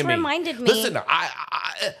lying you just to me? reminded me. Listen,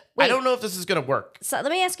 I Wait. don't know if this is gonna work. So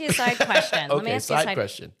let me ask you a side question. Let me Okay, ask you a side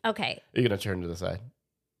question. Okay, You're gonna turn to the side.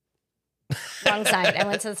 wrong side. I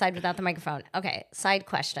went to the side without the microphone. Okay, side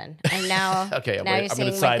question. And now, Okay, now you're I'm seeing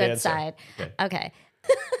gonna my side good answer. side. Okay. Okay.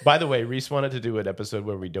 By the way, Reese wanted to do an episode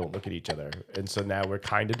where we don't look at each other, and so now we're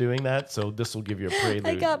kind of doing that. So this will give you a prelude.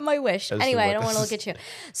 I got my wish. as to Anyway, I what don't want to this look at you.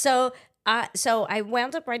 So I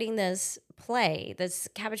wound up writing this play, this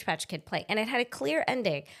Cabbage Patch Kid play, and it had a clear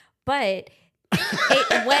ending, but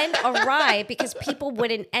it went awry because people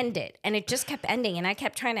wouldn't end it, and it just kept ending, and I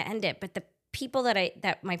kept trying to end it, but the people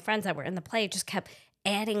that my friends that were in the play just kept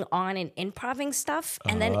adding on and improving stuff,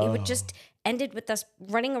 and then it would just ended with us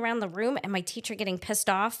running around the room and my teacher getting pissed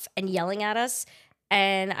off and yelling at us,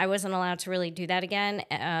 and I wasn't allowed to really do that again.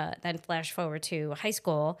 Then flash forward to high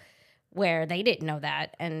school, where they didn't know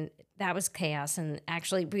that, and that was chaos. And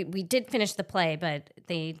actually, we did finish the play, but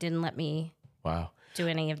they didn't let me Wow. do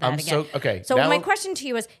any of that I'm again. so okay. So now- my question to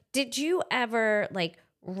you is, did you ever like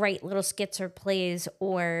write little skits or plays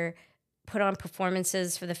or put on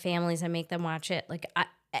performances for the families and make them watch it? Like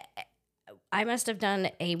I must have done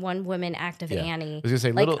a one-woman act of Yeah. Annie. I was gonna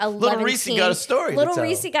say, like little 11 Reese teen- got a story. to Little tell.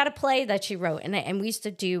 Reese got a play that she wrote, and we used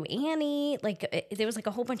to do Annie. Like there was like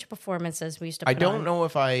a whole bunch of performances we used to. I Put don't on. know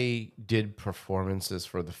if I did performances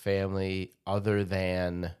for the family other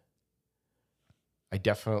than I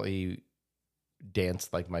definitely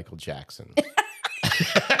danced like Michael Jackson.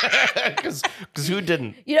 Because who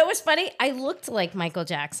didn't? You know what's funny? I looked like Michael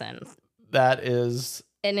Jackson That is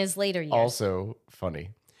in his later years. also funny.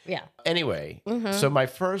 Yeah. Anyway, Mm-hmm. so my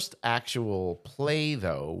first actual play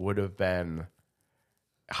though would have been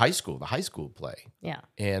the high school play, Yeah.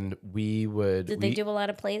 and we would. Did they do a lot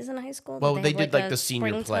of plays in high school? Well, they have, did like a the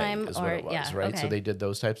senior play, springtime is what it was, yeah, right? So okay. they did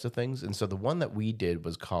those types of things, and so the one that we did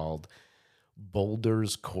was called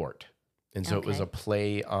Boulder's Court, and so it was Okay. a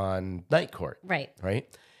play on night court, Right. right?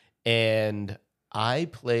 And I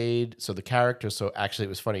played the character. So actually, it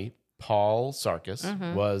was funny. Paul Sarkis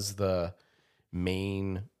Mm-hmm. was the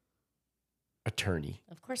main attorney,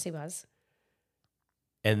 Of course he was.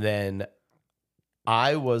 and then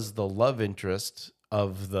I was the love interest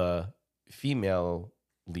of the female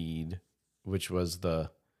lead, which was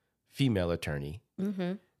the female attorney.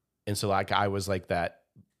 Mm-hmm. And so like I was like that,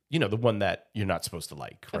 you know, the one that you're not supposed to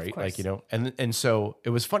like, Of right? course. Like, you know, and so it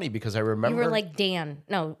was funny because I You remember were like Dan.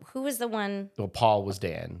 No, who was the one? well, Paul was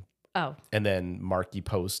Dan. Oh, And then Marky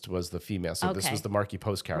Post was the female. So this Okay. was the Marky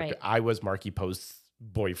Post character. Right. I was Marky Post's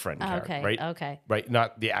boyfriend character, okay. right? Okay. Right.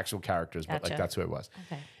 Not the actual characters, but like Gotcha. that's who it was.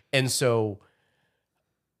 Okay. And so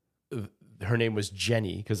her name was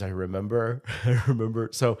Jenny because I remember.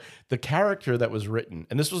 So the character that was written,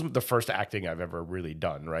 and this was the first acting I've ever really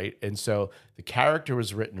done, right? And so the character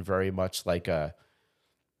was written very much like a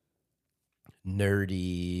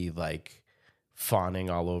nerdy, like fawning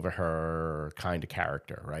all over her kind of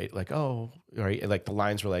character, right? Like, oh, right. And like the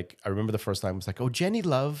lines were like, I remember the first line was like, oh, Jenny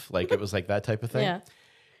love. Like it was like that type of thing. Yeah.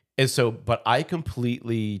 And so, but I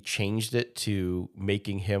completely changed it to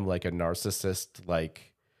making him like a narcissist,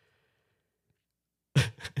 like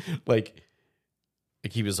like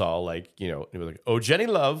he was all like, you know, he was like, oh, Jenny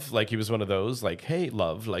love. Like he was one of those, like, hey,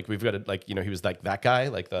 love. Like we've got to, like, you know, he was like that guy,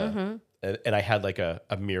 like the, and I had like a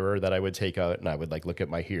mirror that I would take out and I would like look at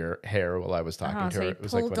my hair while I was talking Oh, to so her. you It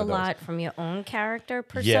was like pulled one a of those. lot from your own character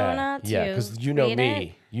persona to Yeah, because you know create me.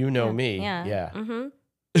 it? You know me. Yeah. Yeah. Mm-hmm.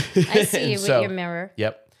 I see you And with so- your mirror.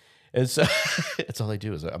 Yep. And so that's all I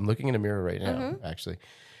do is I'm looking in a mirror right now, actually.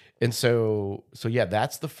 And so yeah,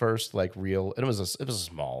 that's the first like real, and it was a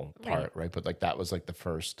small part, right? But like that was like the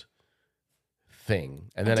first thing,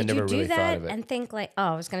 and then I Did never you do really that thought of it. and think like, oh,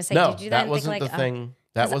 I was gonna say, No, did you do that, that and wasn't think like, the thing.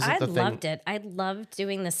 That 'cause wasn't I the thing. loved it. I loved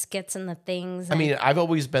doing the skits and the things. I and- mean, I've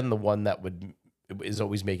always been the one that is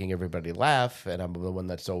always making everybody laugh, and I'm the one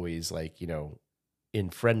that's always like, you know, in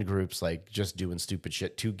friend groups, like just doing stupid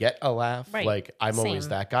shit to get a laugh. Right. Like I'm always Same.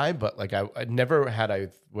 that guy, but like I never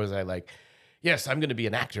had was I like, yes, I'm going to be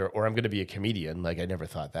an actor or I'm going to be a comedian. Like I never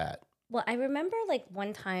thought that. Well, I remember like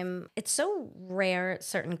one time, it's so rare,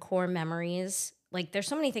 certain core memories. Like there's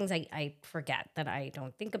so many things I forget that I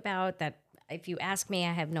don't think about, that if you ask me,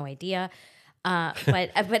 I have no idea.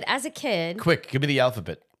 But as a kid, Quick, give me the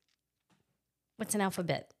alphabet. what's an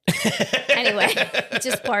alphabet? Anyway, it's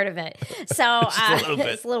just part of it. So a little bit.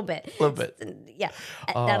 it's a little bit. A little bit. Yeah,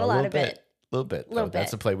 Oh, not a lot little of it. Little bit. Little Oh,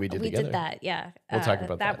 that's bit. a play we did together. did that, yeah. We'll talk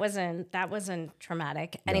about that. That wasn't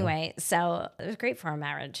traumatic. Anyway, so it was great for our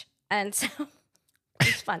marriage. And so it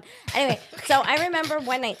was fun. Anyway, so I remember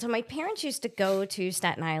one night, so my parents used to go to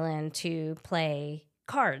Staten Island to play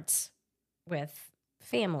cards with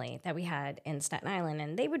family that we had in Staten Island,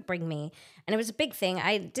 and they would bring me, and it was a big thing.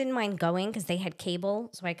 I didn't mind going because they had cable,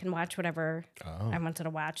 so I can watch whatever I wanted to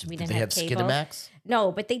watch. We Did didn't they have have cable. Skinamax?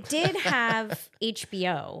 No, but they did have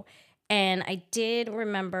HBO, and I did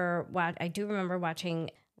remember I do remember watching,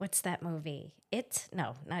 what's that movie?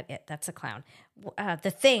 No, not It. That's a clown.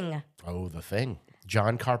 The Thing. Oh, The Thing.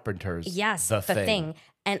 John Carpenter's Yes, The the thing.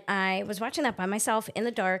 And I was watching that by myself in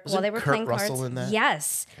the dark while Wasn't they were Kurt playing Russell cards. in that?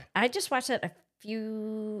 Yes, I just watched it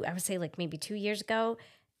I would say like maybe 2 years ago.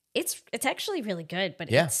 It's actually really good, but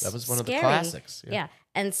Yeah, it's that was one of the scary. classics. Yeah.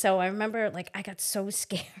 And so I remember like I got so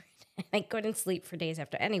scared and I couldn't sleep for days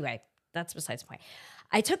after. Anyway, that's besides the point.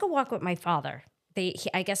 I took a walk with my father.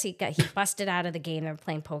 I guess he busted out of the game. They were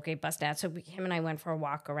playing poker. He busted out. So him and I went for a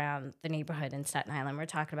walk around the neighborhood in Staten Island. We're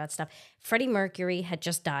talking about stuff. Freddie Mercury had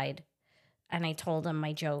just died, and I told him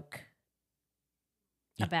my joke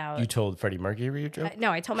about. You told Freddie Mercury your joke?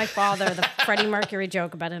 No, I told my father the Freddie Mercury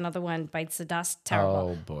joke about another one bites the dust.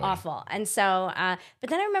 Terrible. Oh, boy. Awful. And so, but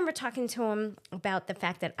then I remember talking to him about the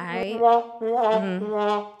fact that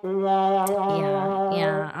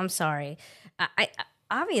yeah, I'm sorry. I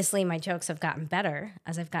obviously my jokes have gotten better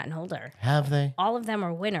as I've gotten older. Have they? All of them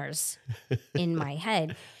are winners in my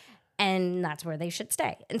head. And that's where they should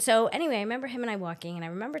stay. And so anyway, I remember him and I walking, and I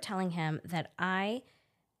remember telling him that I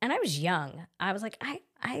was young. I was like,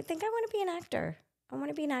 I think I want to be an actor. I want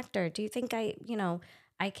to be an actor. Do you think I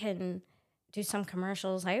can do some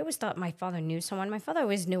commercials? I always thought my father knew someone. My father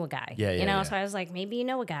always knew a guy. Yeah, you know, yeah. so I was like, maybe you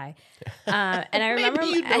know a guy. And I remember,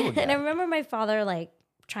 you know a guy. and I remember my father like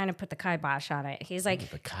trying to put the kibosh on it. He's like,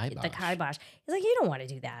 The kibosh. the kibosh. He's like, you don't want to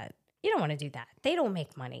do that. You don't want to do that. They don't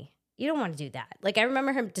make money. You don't want to do that. Like, I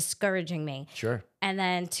remember him discouraging me. Sure. And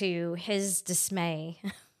then to his dismay,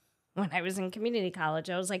 when I was in community college,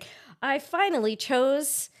 I was like, I finally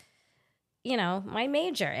chose, my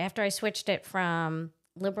major after I switched it from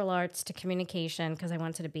liberal arts to communication because I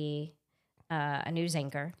wanted to be a news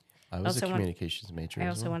anchor. I was a also want- communications major. I as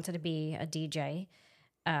also well. wanted to be a DJ,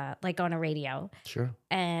 like on a radio. Sure.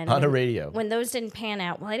 And On a radio. when those didn't pan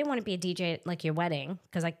out, well, I didn't want to be a DJ at like your wedding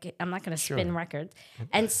because I'm not going to spin records.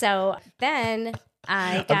 And so then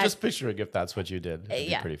I got I'm just picturing if that's what you did. It'd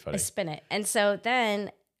be pretty I funny. spin it. And so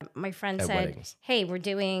then my friend At said, weddings. hey, we're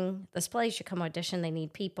doing this play. You should come audition. They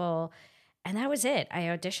need people. And that was it. I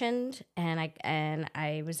auditioned and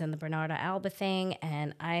I was in the Bernarda Alba thing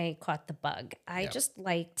and I caught the bug. I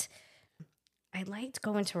liked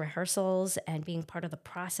going to rehearsals and being part of the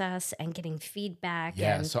process and getting feedback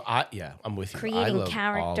Yeah. and So I'm with you. I creating love all of that.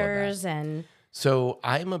 characters and So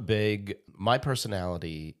my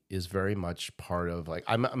personality is very much part of like,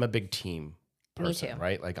 I'm a big team person, too.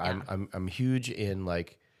 right? Like Yeah. I'm huge in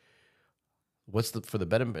like, for the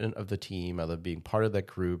betterment of the team. I love being part of that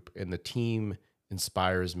group, and the team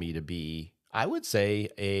inspires me to be, I would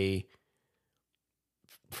say,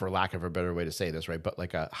 for lack of a better way to say this, right? But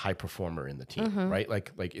like a high performer in the team, right?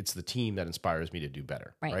 Like it's the team that inspires me to do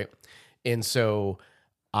better, right? And so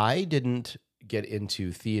I didn't get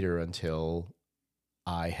into theater until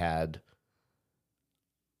I had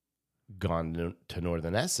gone to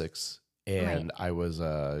Northern Essex, and I was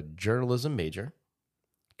a journalism major,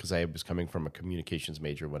 because I was coming from a communications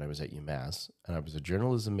major when I was at UMass, and I was a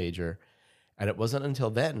journalism major. And it wasn't until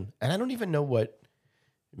then, and I don't even know what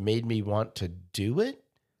made me want to do it,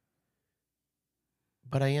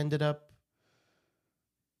 but I ended up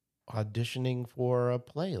auditioning for a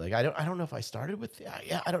play. Like I don't know if I started with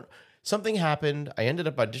something happened. I ended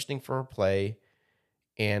up auditioning for a play,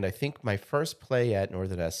 and I think my first play at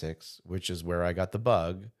Northern Essex, which is where I got the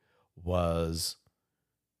bug, was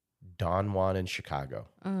Don Juan in Chicago.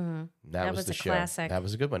 That was the a show. classic. That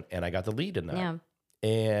was a good one. And I got the lead in that. yeah.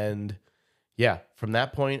 And yeah, from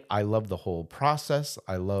that point, I love the whole process.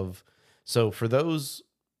 So for those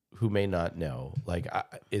who may not know, like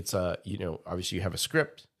it's obviously you have a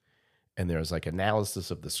script, and there's like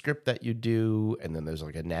analysis of the script that you do. And then there's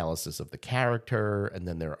like analysis of the character. And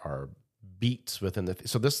then there are beats within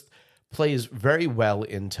so this plays very well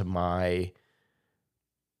into my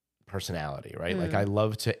personality, right? Like I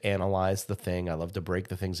love to analyze the thing. I love to break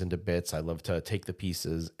the things into bits. I love to take the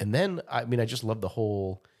pieces. And then, I just love the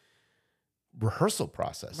whole rehearsal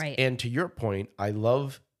process. Right. And to your point, I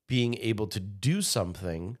love being able to do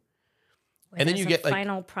something. And then you get like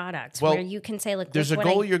final product well, where you can say, like, there's a look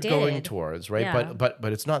what goal I you're did. going towards, right? Yeah. But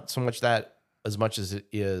it's not so much that as much as it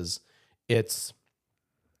is, it's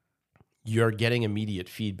you're getting immediate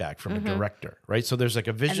feedback from a director, right? So there's like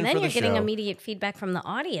a vision And then for the you're getting show, immediate feedback from the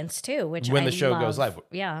audience too, which when I the show love. goes live.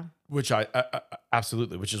 Yeah. which I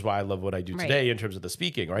absolutely, which is why I love what I do Right. today in terms of the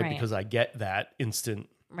speaking, right? Right. Because I get that instant,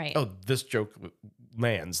 Right. oh, this joke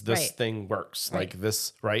lands, this Right. thing works, like Right.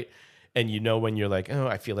 this, right? And you know when you're like, oh,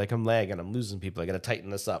 I feel like I'm lagging, I'm losing people, I got to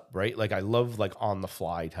tighten this up, right? Like I love like on the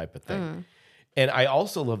fly type of thing. And I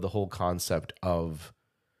also love the whole concept of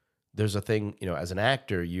there's a thing, as an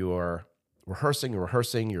actor, you are rehearsing,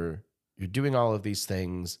 you're doing all of these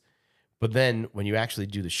things, but then when you actually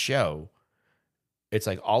do the show, it's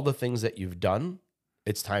like all the things that you've done,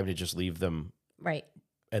 it's time to just leave them, Right.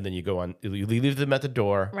 and then you go on, you leave them at the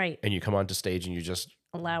door, Right. and you come onto stage and you just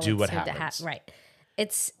Allow do it what to happens. right.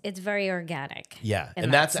 It's very organic. Yeah, in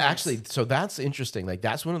and that that's sense. actually, so that's interesting. Like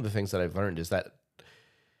that's one of the things that I've learned is that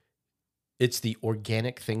it's the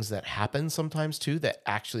organic things that happen sometimes too that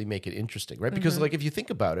actually make it interesting, right? Because like if you think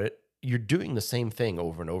about it, you're doing the same thing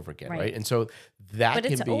over and over again, right? Right. And so that But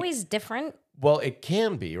can it's be always different. well, it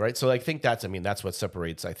can be, right? So I think that's what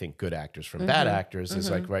separates, I think, good actors from bad actors is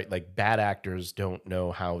like, right? Like bad actors don't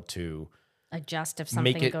know how to Adjust if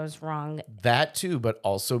something it- goes wrong. that too, but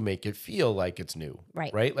also make it feel like it's new,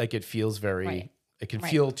 Right. Right? Like it feels very, Right. it can Right.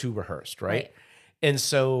 feel too rehearsed, right? Right. And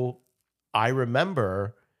so I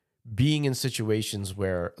remember being in situations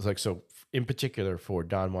where, like, so in particular for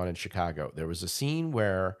Don Juan in Chicago, there was a scene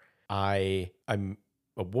where I'm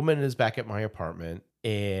a woman is back at my apartment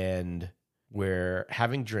and we're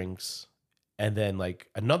having drinks, and then like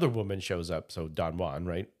another woman shows up. So Don Juan,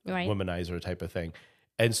 right? Right. Womanizer type of thing.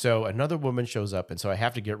 And so another woman shows up, and so I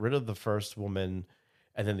have to get rid of the first woman,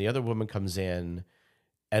 and then the other woman comes in,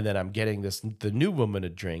 and then I'm getting the new woman a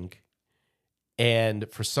drink, and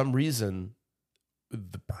for some reason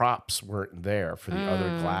the props weren't there for the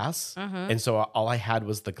other glass, and so all I had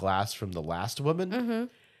was the glass from the last woman.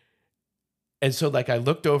 And so like I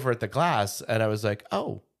looked over at the glass and I was like,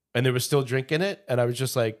 oh, and there was still drink in it, and I was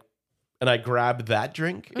just like, and I grabbed that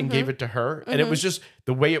drink and gave it to her. And it was just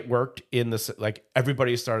the way it worked in this, like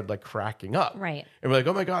everybody started like cracking up. Right. And we're like,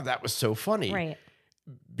 oh my God, that was so funny. Right.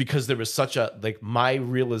 Because there was such a, like my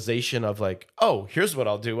realization of like, oh, here's what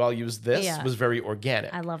I'll do. I'll use this Yeah. was very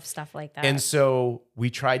organic. I love stuff like that. And so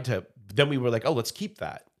we tried to, then we were like, oh, let's keep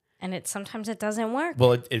that. And sometimes it doesn't work.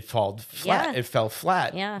 Well, it fell flat. Yeah. It fell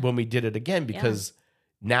flat Yeah. when we did it again because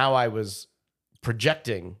now I was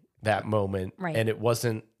projecting that moment, Right. and it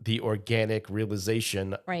wasn't the organic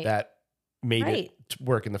realization Right. that made Right. it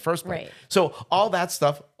work in the first place. Right. So all that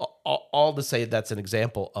stuff, all to say that's an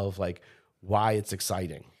example of like why it's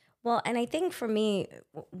exciting. Well, and I think for me,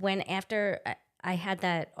 when after I had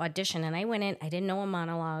that audition and I went in, I didn't know a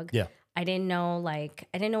monologue. Yeah. I didn't know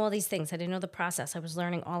all these things. I didn't know the process. I was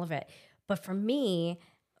learning all of it. But for me,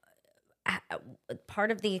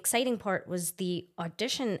 part of the exciting part was the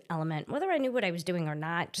audition element, whether I knew what I was doing or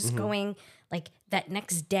not, just going like that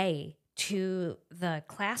next day to the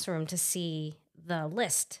classroom to see the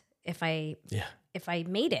list if I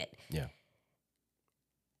made it. Yeah.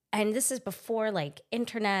 And this is before like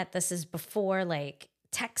internet, this is before like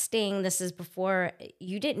texting, this is before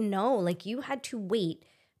you didn't know, like you had to wait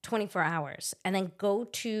 24 hours and then go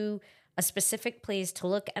to a specific place to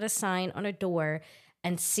look at a sign on a door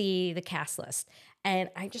and see the cast list. And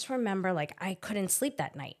I just remember like I couldn't sleep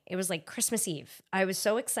that night. It was like Christmas Eve. I was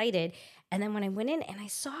so excited. And then when I went in and I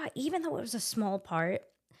saw, even though it was a small part,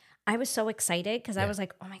 I was so excited because I was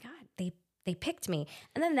like, oh my God, they picked me.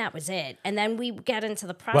 And then that was it. And then we get into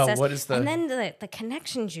the process. what is the- and then the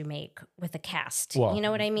connections you make with the cast. Well, you know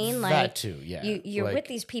what I mean? that Like too, yeah. You're Like- with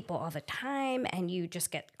these people all the time and you just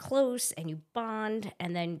get close and you bond.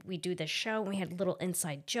 And then we do this show and we had little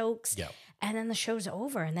inside jokes. Yeah. And then the show's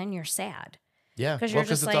over and then you're sad. Yeah. 'Cause Well, you're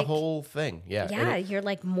just it's a like- whole thing. Yeah. And Yeah, you're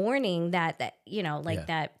like mourning that you know, like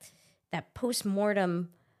that post-mortem.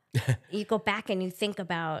 You go back and you think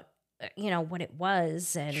about, you know, what it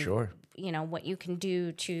was and Sure. you know, what you can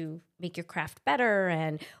do to make your craft better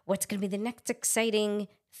and what's going to be the next exciting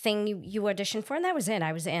thing you audition for. And that was it.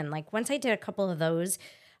 I was in. Like once I did a couple of those,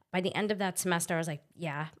 by the end of that semester, I was like,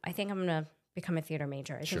 yeah, I think I'm going to become a theater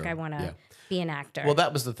major. I think I want to be an actor. Well,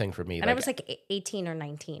 that was the thing for me. and I was like 18 or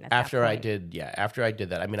 19 at after that I point. did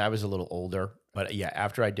that, I mean, I was a little older, but yeah,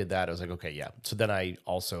 after I did that, I was like, okay, yeah. So then I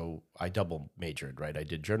double majored, right? I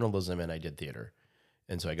did journalism and I did theater.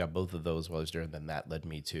 And so I got both of those while I was there. And then that led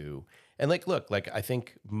me to, and like, look, like, I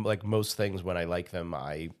think like most things when I like them,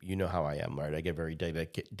 you know how I am, right? I get very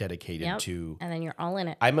dedicated Yep. to, And then you're all in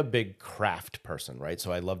it. I'm a big craft person, right?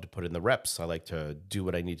 So I love to put in the reps. I like to do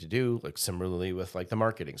what I need to do. Like similarly with like the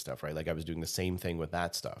marketing stuff, right? Like I was doing the same thing with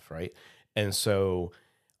that stuff, right? And so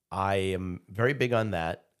I am very big on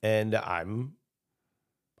that. And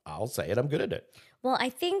I'll say it, I'm good at it. Well, I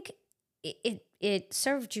think it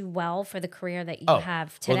served you well for the career that you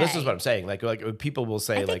have today. Well, this is what I'm saying. Like people will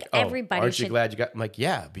say, I think like, "Oh, everybody aren't you should- glad you got?" I'm like,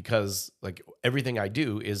 yeah, because like everything I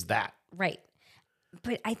do is that. Right.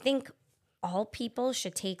 But I think all people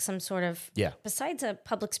should take some sort of, besides a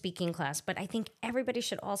public speaking class, but I think everybody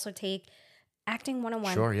should also take acting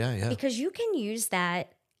 101. Sure, yeah. Because you can use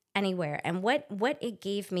that anywhere. And what it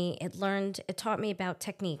gave me, it taught me about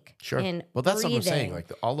technique. Sure. In Well, that's what I'm saying. breathing,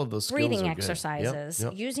 Like all of those skills breathing are good. exercises,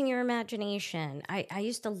 Yep. using your imagination. I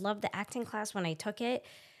used to love the acting class when I took it.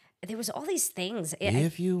 There was all these things.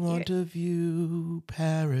 If you want to view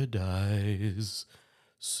paradise,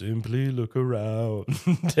 simply look around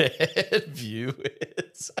and view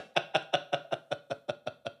it.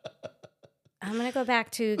 I'm going to go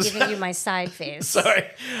back to giving you my side face. Sorry.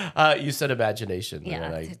 You said imagination. Yeah,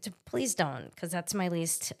 and I, please don't, because that's my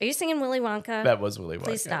least. Are you singing Willy Wonka? that was Willy Wonka.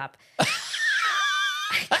 Please stop. I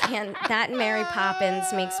can't. That and Mary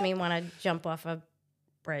Poppins makes me want to jump off a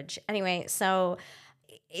bridge. Anyway, so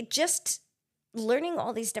it just learning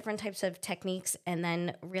all these different types of techniques and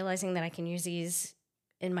then realizing that I can use these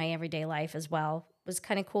in my everyday life as well was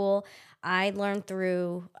kind of cool. I learned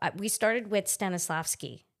through. We started with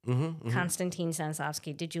Stanislavski. Konstantin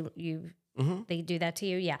Stanislavski. Did you they do that to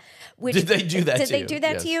you? Yeah. Did they do that Did to they you? do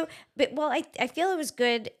that Yes. to you? But well, I feel it was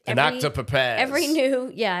good. An actor prepares. Every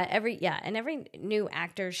new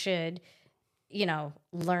actor should, you know,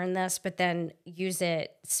 learn this, but then use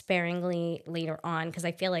it sparingly later on, because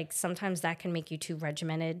I feel like sometimes that can make you too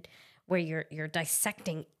regimented, where you're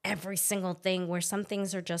dissecting every single thing, where some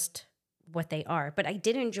things are just what they are. But I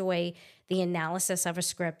did enjoy the analysis of a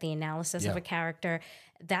script, the analysis of a character.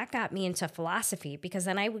 That got me into philosophy, because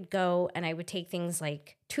then I would go and I would take things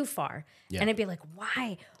like too far, and I'd be like,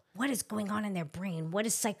 why? What is going on in their brain? What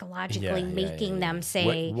is psychologically making them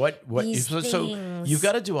say what these so things? you've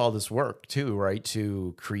got to do all this work too, right?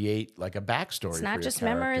 To create like a backstory. It's not for just your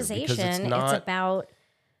character, because memorization. It's about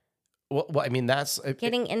well, I mean, that's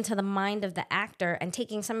getting into the mind of the actor and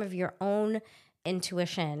taking some of your own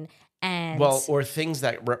intuition and well, or things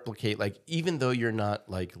that replicate, like, even though you're not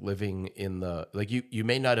like living in the, like, you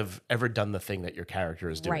may not have ever done the thing that your character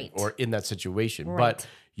is doing, Right. or in that situation, Right. but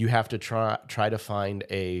you have to try to find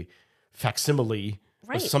a facsimile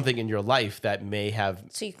Right. of something in your life that may have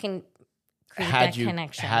so you can create had that you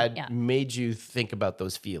connection. had Yeah. made you think about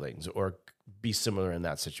those feelings or be similar in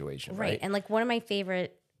that situation, Right. right? And like one of my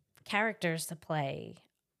favorite characters to play,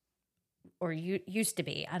 or used to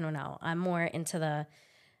be, I don't know, I'm more into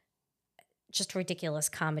just ridiculous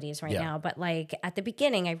comedies right Yeah. now. But like at the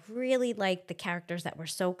beginning, I really liked the characters that were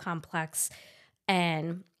so complex.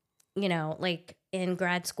 And, you know, like in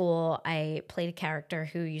grad school, I played a character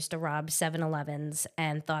who used to rob 7-Elevens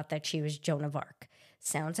and thought that she was Joan of Arc.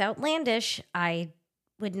 Sounds outlandish. I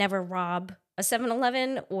would never rob a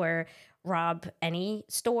 7-Eleven or rob any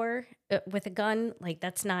store with a gun. Like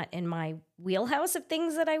that's not in my wheelhouse of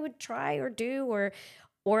things that I would try or do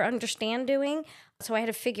or understand doing. So I had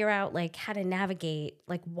to figure out like how to navigate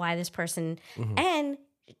like why this person and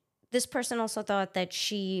this person also thought that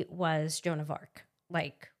she was Joan of Arc,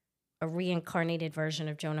 like a reincarnated version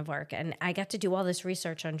of Joan of Arc. And I got to do all this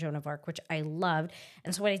research on Joan of Arc, which I loved.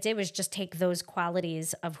 And so what I did was just take those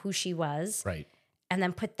qualities of who she was Right. and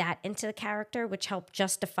then put that into the character, which helped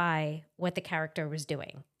justify what the character was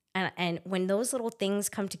doing. And when those little things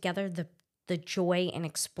come together, the joy in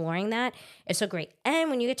exploring that is so great. And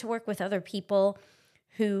when you get to work with other people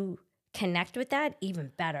who connect with that,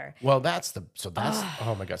 even better. Well, that's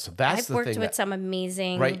oh my God. So that's I've the worked thing with some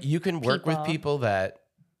amazing right. You can work with people that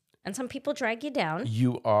and some people drag you down.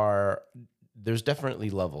 there's definitely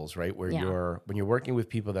levels, right? Where Yeah. when you're working with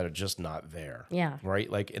people that are just not there. Yeah. Right.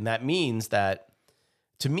 Like, and that means that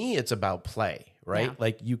to me, it's about play, right? Yeah.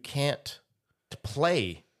 Like you can't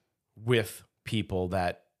play with people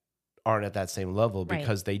that aren't at that same level Right.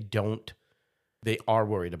 because they are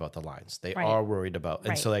worried about the lines. They Right. are worried about, and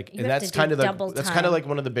Right. so like, You and have that's to do kind of double time. like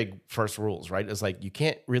one of the big first rules, right? Is like, you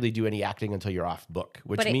can't really do any acting until you're off book,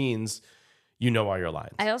 which But means you know all your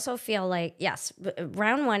lines. I also feel like, yes,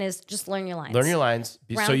 round one is just learn your lines. Learn your lines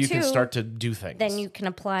so Round you can two, start to do things. Then you can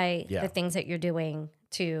apply Yeah. the things that you're doing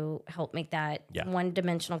to help make that Yeah.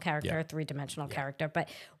 one-dimensional character Yeah. a three-dimensional character. But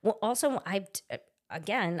also, I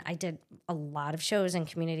did a lot of shows in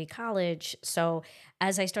community college. So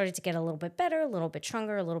as I started to get a little bit better, a little bit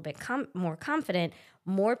stronger, a little bit more confident,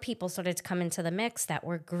 more people started to come into the mix that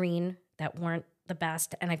were green, that weren't the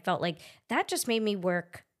best. And I felt like that just made me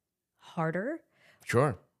work harder,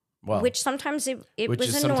 Sure. Well, which sometimes it which was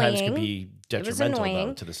is annoying. sometimes could be It was detrimental though,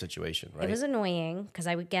 annoying. to the situation, right? It was annoying because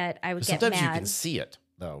I would get But get sometimes mad. you can see it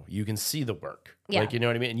though. You can see the work. Yeah. Like, you know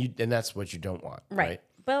what I mean? And that's what you don't want. Right.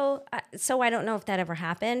 Well, so I don't know if that ever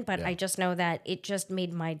happened, but Yeah. I just know that it just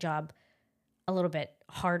made my job a little bit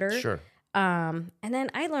harder. Sure. And then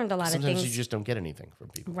I learned a lot of Sometimes things. you just don't get anything from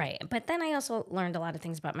people. Right. But then I also learned a lot of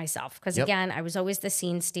things about myself because, Yep. again, I was always the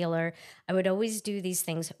scene stealer. I would always do these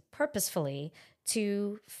things purposefully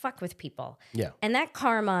to fuck with people. Yeah. And that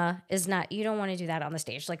karma is not, you don't want to do that on the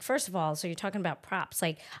stage. Like, first of all, so you're talking about props.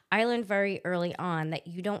 Like, I learned very early on that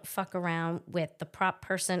you don't fuck around with the prop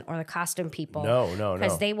person or the costume people. No.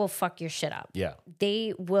 Because they will fuck your shit up. Yeah.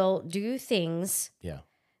 They will do things Yeah.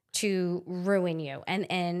 to ruin you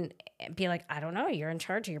and be like, I don't know, you're in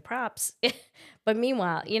charge of your props. But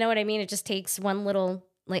meanwhile, you know what I mean? It just takes one little,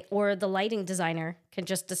 like, or the lighting designer can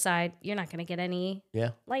just decide you're not going to get any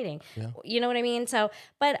Yeah. lighting. Yeah. You know what I mean? So,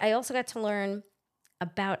 but I also got to learn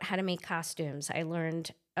about how to make costumes. I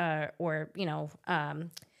learned,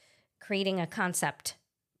 creating a concept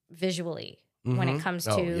visually when it comes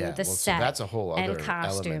to the So set that's a whole other and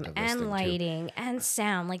costume element of this thing, and too. lighting and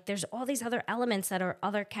sound. Like there's all these other elements that are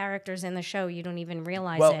other characters in the show. You don't even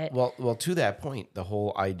realize it. Well, to that point, the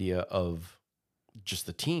whole idea of just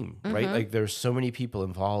the team, right? Mm-hmm. Like there's so many people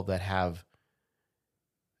involved that have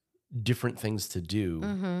different things to do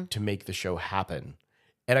Mm-hmm. to make the show happen.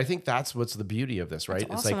 And I think that's what's the beauty of this, right?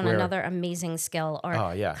 It's also another amazing skill or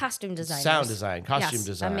Oh, yeah. costume designers. sound design, costume Yes,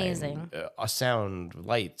 design, amazing. A sound,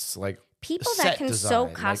 lights, like People set that can sew design, like,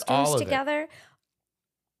 all costumes of it. together.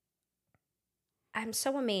 I'm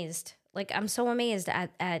so amazed. Like I'm so amazed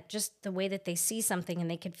at just the way that they see something and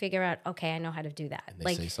they can figure out, okay, I know how to do that. And they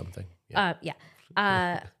like say something.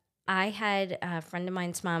 I had a friend of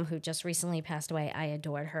mine's mom who just recently passed away. I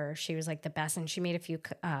adored her. She was like the best, and she made a few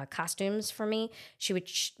costumes for me. She would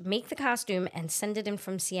make the costume and send it in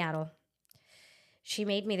from Seattle. She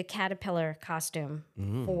made me the caterpillar costume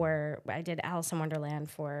I did Alice in Wonderland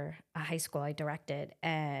for a high school I directed,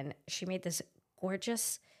 and she made this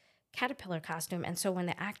gorgeous caterpillar costume. And so when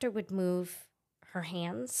the actor would move her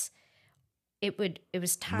hands, it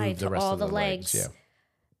was tied Move the to rest all of the the legs. legs, yeah.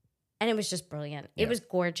 And it was just brilliant. It was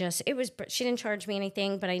gorgeous. She didn't charge me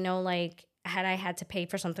anything, but I know like had I had to pay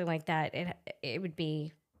for something like that, it would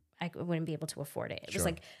be, I wouldn't be able to afford it. It was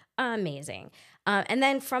like amazing. And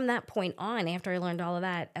then from that point on, after I learned all of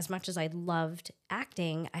that, as much as I loved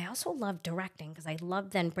acting, I also loved directing because I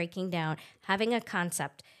loved then breaking down, having a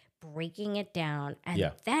concept, breaking it down,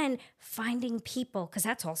 and then finding people, because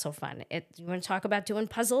that's also fun. You want to talk about doing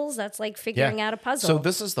puzzles? That's like figuring out a puzzle. So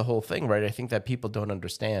this is the whole thing, right? I think that people don't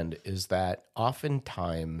understand is that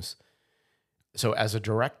oftentimes so as a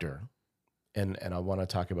director, and I want to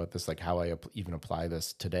talk about this, like how I even apply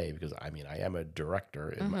this today, because I mean, I am a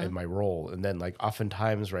director in my role. And then like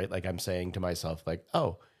oftentimes, right, like I'm saying to myself, like,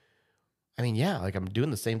 oh, I mean, yeah, like I'm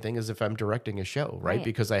doing the same thing as if I'm directing a show, right?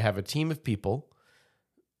 Because I have a team of people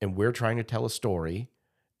and we're trying to tell a story.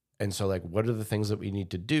 And so like, what are the things that we need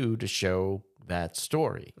to do to show that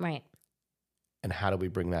story? Right. And how do we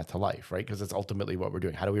bring that to life, right? Because that's ultimately what we're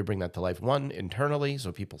doing. How do we bring that to life? One, internally,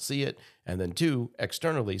 so people see it, and then two,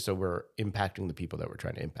 externally, so we're impacting the people that we're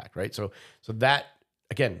trying to impact, right? So that,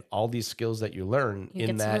 again, all these skills that you learn You in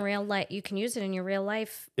get that some real life. You can use it in your real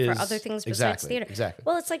life for is- other things besides exactly, theater. exactly.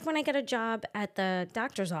 Well, it's like when I got a job at the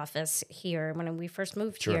doctor's office here when we first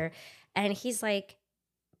moved Sure. here, and he's like,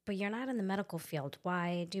 "But you're not in the medical field.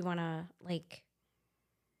 Why do you want to like?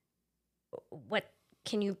 What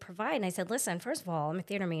can you provide?" And I said, "Listen, first of all, I'm a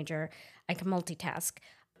theater major. I can multitask,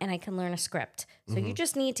 and I can learn a script. So you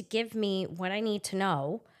just need to give me what I need to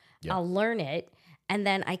know. Yeah. I'll learn it." And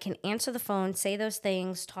then I can answer the phone, say those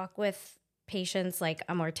things, talk with patients. Like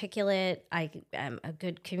I'm articulate. I am a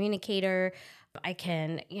good communicator. I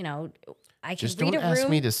can, I can Just read don't a room. ask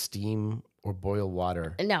me to steam or boil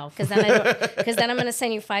water. No, because then I'm going to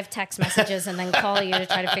send you 5 text messages and then call you to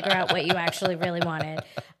try to figure out what you actually really wanted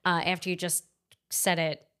after you just said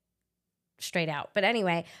it straight out. But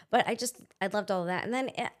anyway, I loved all of that. And then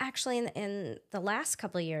actually in the last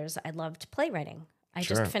couple of years, I loved playwriting. I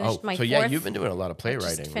Sure. just finished my so fourth. yeah, you've been doing a lot of I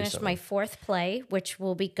playwriting. just finished recently. my 4th play, which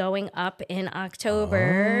will be going up in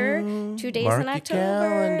October. 2 days mark in your October.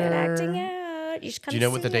 And calendar. acting out. You should come Do you know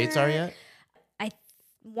what the see dates are it. yet? I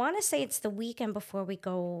want to say it's the weekend before we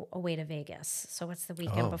go away to Vegas. So what's the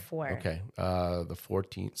weekend before? Okay, the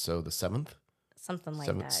 14th, so the 7th, Something like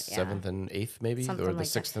 7th, that. Yeah. 7th and 8th, maybe, Something or the like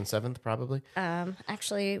that. 6th and 7th, probably.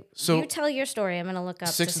 Actually, So- you tell your story. I'm going to look up.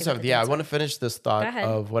 6th to and see what 7th. the Yeah, I dates want are. to finish this thought Go ahead.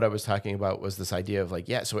 of what I was talking about was this idea of like,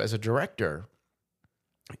 yeah, so as a director,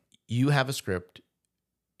 you have a script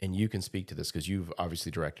and you can speak to this because you've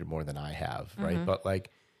obviously directed more than I have, right? Mm-hmm. But like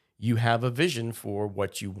you have a vision for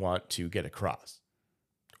what you want to get across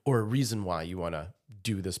or a reason why you want to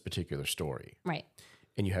do this particular story. Right.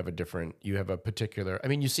 And you have a particular, I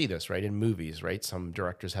mean, you see this, right? In movies, right? Some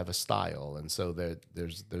directors have a style. And so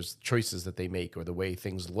there's choices that they make or the way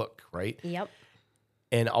things look, right? Yep.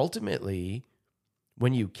 And ultimately,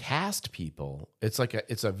 when you cast people, it's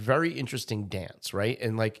a very interesting dance, right?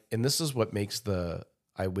 And this is what makes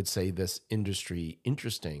I would say this industry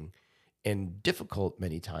interesting and difficult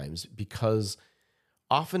many times because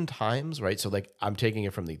oftentimes, right? So like I'm taking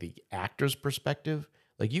it from the actor's perspective,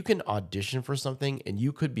 like you can audition for something and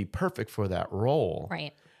you could be perfect for that role.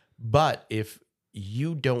 Right. But if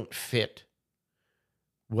you don't fit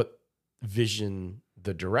what vision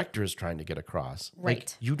the director is trying to get across, like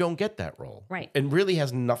Right. you don't get that role. Right. It really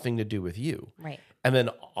has nothing to do with you. Right. And then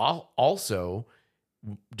also,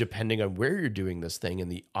 depending on where you're doing this thing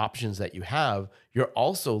and the options that you have, you're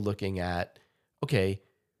also looking at, okay,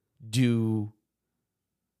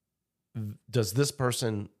 does this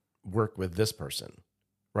person work with this person?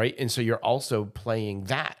 Right. And so you're also playing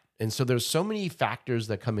that. And so there's so many factors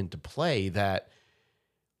that come into play that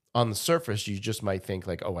on the surface, you just might think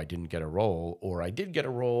like, oh, I didn't get a role, or I did get a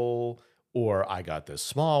role, or I got this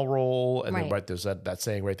small role. And then Right. right there's that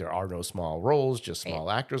saying, right, there are no small roles, just small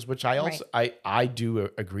actors, which I also, I do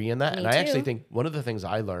agree in that. Me and I actually too. think one of the things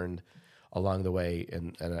I learned along the way,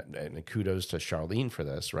 and kudos to Charlene for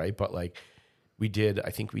this, right? But like we did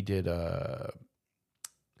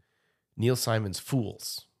Neil Simon's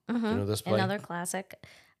Fools. Do you know this play? Another classic.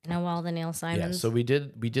 I know all the Neil Simons. Yeah, so we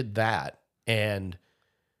did that, and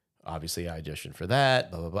obviously I auditioned for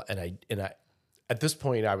that, blah blah blah, and I at this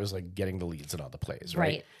point I was like getting the leads in all the plays, right?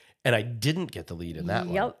 Right. And I didn't get the lead in that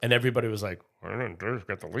one, Yep. and everybody was like, "I didn't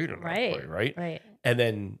get the lead in that play," right? Right. And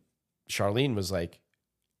then Charlene was like,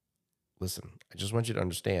 "Listen, I just want you to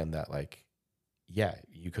understand that, like, yeah,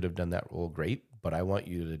 you could have done that role great, but I want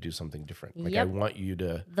you to do something different. Like, I Yep. want you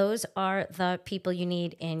to." Those are the people you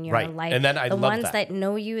need in your Right. life. And then I the love ones that. that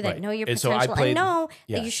know you, that Right. know your And so I potential, played- and know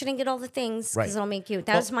yeah. that you shouldn't get all the things Right. because it'll make you.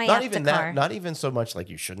 That was my not after even car. that, not even so much like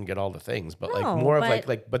you shouldn't get all the things, but like No, more of but-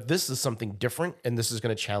 like, but this is something different, and this is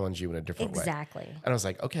going to challenge you in a different way. Exactly. And I was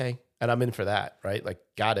like, okay, and I'm in for that, right? Like,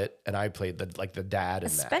 got it. And I played the dad in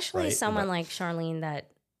that, Especially right? someone And like Charlene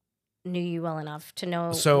that knew you well enough to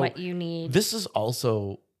know So, what you need. this is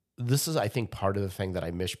I think part of the thing that I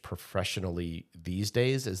miss professionally these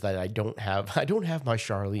days is that I don't have my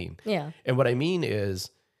Charlene. Yeah. And what I mean is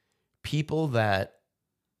people that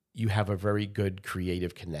you have a very good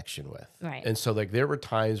creative connection with. Right. And so like there were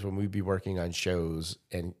times when we'd be working on shows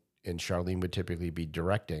and Charlene would typically be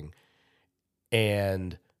directing,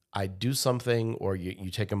 and I do something or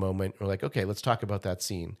you take a moment, we're like, okay, let's talk about that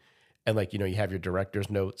scene. And like, you have your director's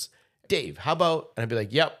notes. Dave, how about, and I'd be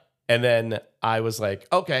like, yep. And then I was like,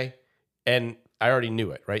 okay. And I already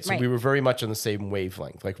knew it, right? So Right. we were very much on the same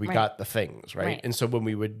wavelength. Like we Right. got the things, right? Right. And so when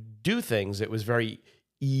we would do things, it was very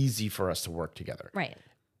easy for us to work together. Right.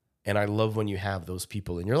 And I love when you have those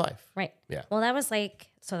people in your life. Right. Yeah. Well, that was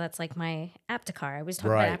that's like my Aptekar. I was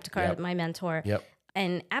talking Right. about Aptekar, Yep. my mentor. Yep.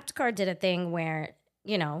 And Aptekar did a thing where,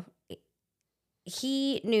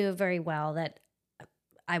 he knew very well that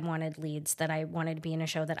I wanted leads, that I wanted to be in a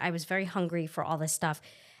show, that I was very hungry for all this stuff.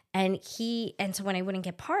 And so when I wouldn't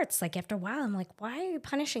get parts, like after a while, I'm like, why are you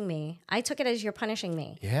punishing me? I took it as you're punishing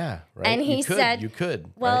me. Yeah. Right. And he said, you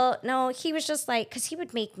could. Well, no, he was just like, because he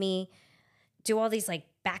would make me do all these like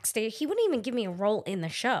backstage. He wouldn't even give me a role in the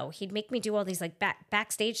show. He'd make me do all these like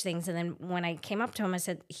backstage things. And then when I came up to him, I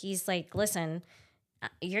said, he's like, listen,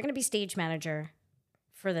 you're going to be stage manager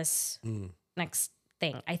for this next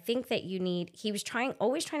thing. I think that he was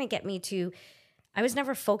always trying to get me to, I was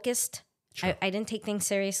never focused. Sure. I didn't take things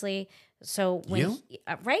seriously. So when, You?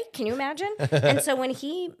 right? Can you imagine? And so when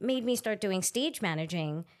he made me start doing stage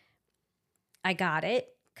managing, I got it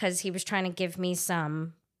because he was trying to give me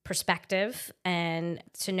some perspective and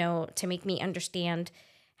to make me understand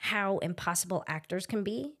how impossible actors can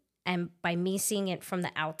be. And by me seeing it from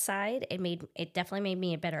the outside, it definitely made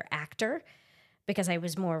me a better actor because I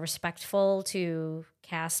was more respectful to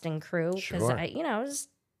cast and crew. Because Sure. it was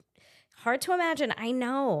hard to imagine. I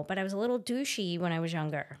know, but I was a little douchey when I was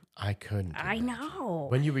younger. I couldn't. I know.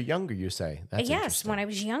 When you were younger, you say. That's Yes, interesting. when I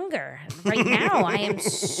was younger. Right now, I am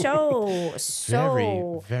so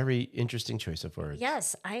Very, very interesting choice of words.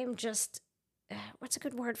 Yes, I am just. What's a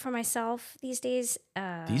good word for myself these days?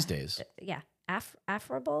 These days. Yeah,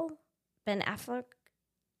 affable, Ben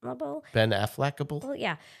Affleckable. Ben Affleckable? Well,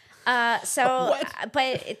 yeah.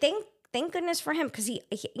 But thank goodness for him because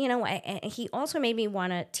he also made me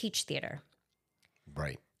want to teach theater.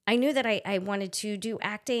 Right. I knew that I wanted to do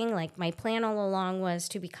acting. Like my plan all along was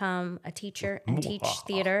to become a teacher and teach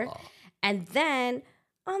theater, and then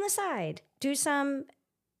on the side do some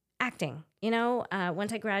acting.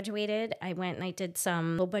 Once I graduated, I went and I did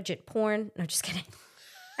some low budget porn. No, just kidding.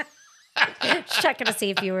 Just checking to see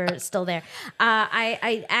if you were still there.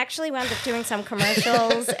 I actually wound up doing some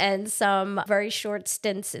commercials and some very short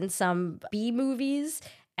stints in some B movies.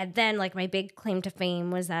 And then, like, my big claim to fame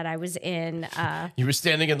was that I was in You were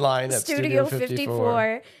standing in line at Studio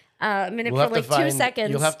 54. Minute We'll for have like to 2 seconds.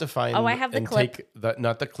 You'll have to find. Oh, I have the and clip. Take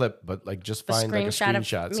not the clip, but like just A find like a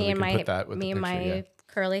screenshot of so me we and can my put that with me the and picture. my Yeah.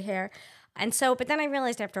 curly hair. And so, but then I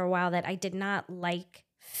realized after a while that I did not like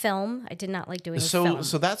film. I did not like doing film.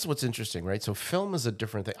 So that's what's interesting, right? So film is a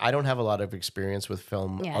different thing. I don't have a lot of experience with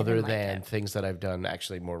film Yeah, I other didn't like than it. things that I've done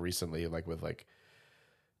actually more recently, like with like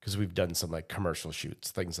because we've done some like commercial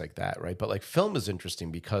shoots, things like that, right? But like film is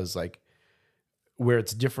interesting because like where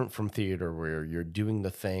it's different from theater where you're doing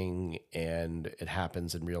the thing and it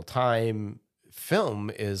happens in real time. Film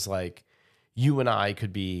is like you and I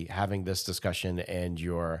could be having this discussion and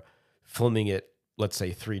you're filming it, let's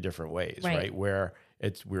say 3 different ways, right? Where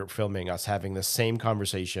we're filming us having the same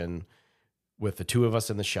conversation with the 2 of us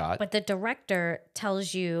in the shot. But the director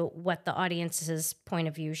tells you what the audience's point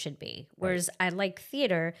of view should be. Whereas I like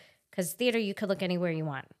theater because theater you could look anywhere you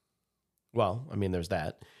want. Well, I mean, there's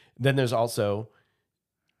that. Then there's also,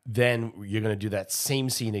 then you're going to do that same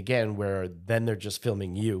scene again where then they're just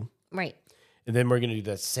filming you. Right. And then we're going to do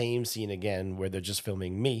that same scene again where they're just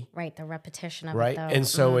filming me. Right. The repetition of Right. it, though. And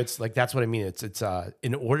so it's like, that's what I mean. It's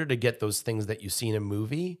in order to get those things that you see in a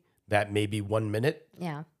movie that maybe 1 minute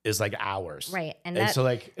yeah. is like hours. Right. And that, so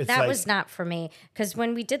like, it's that like, was not for me because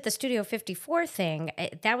when we did the Studio 54 thing,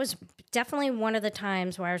 that was definitely one of the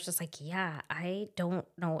times where I was just like, yeah, I don't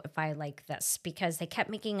know if I like this because they kept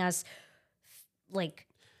making us like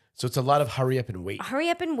so it's a lot of hurry up and wait. hurry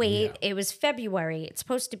up and wait. It was February. It's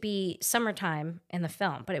supposed to be summertime in the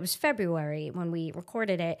film, but it was February when we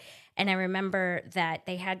recorded it. And I remember that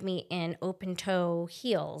they had me in open toe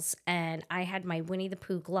heels and I had my Winnie the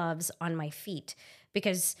Pooh gloves on my feet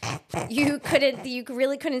because you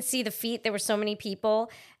really couldn't see the feet. There were so many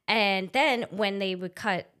people. And then when they would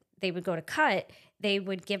go to cut, they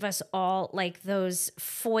would give us all like those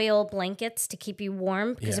foil blankets to keep you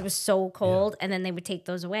warm because it was so cold. And then they would take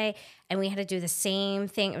those away and we had to do the same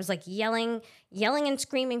thing. It was like yelling and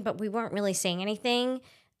screaming, but we weren't really saying anything.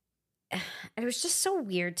 It was just so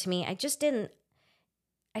weird to me. I didn't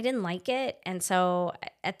like it. And so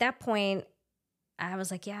at that point I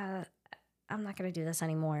was like, yeah, I'm not going to do this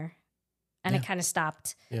anymore. And I kind of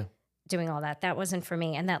stopped doing all that. That wasn't for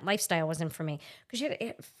me, and that lifestyle wasn't for me.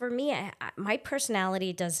 Because for me, my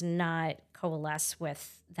personality does not coalesce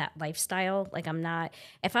with that lifestyle. Like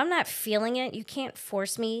if I'm not feeling it, you can't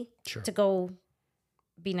force me to go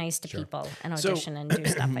be nice to people and audition and do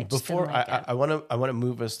stuff. I just didn't like it. I want to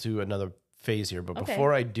move us to another phase here, but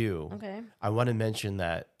before I do, I want to mention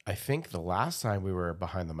that I think the last time we were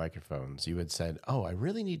behind the microphones, you had said, "Oh, I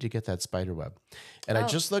really need to get that spider web," and I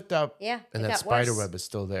just looked up, and that spider web is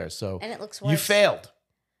still there. So and it looks you worse. Failed.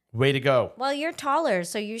 Way to go. Well, you're taller,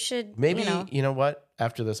 so you should maybe you know what?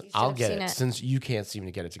 After this, I'll get it, it since you can't seem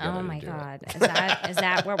to get it together. Oh my God, is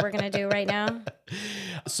that what we're gonna do right now?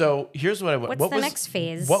 So here's what I want. What's the next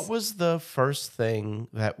phase? What was the first thing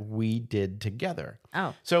that we did together?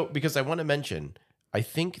 Oh, so because I want to mention, I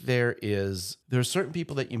think there are certain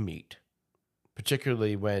people that you meet,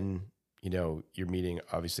 particularly when you're meeting.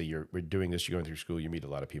 Obviously, we're doing this. You're going through school. You meet a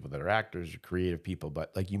lot of people that are actors, or creative people,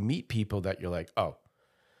 but like you meet people that you're like, oh,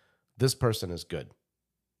 this person is good.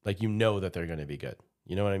 Like that they're going to be good.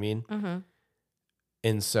 You know what I mean? mm-hmm.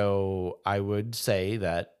 And so I would say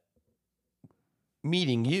that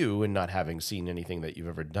meeting you and not having seen anything that you've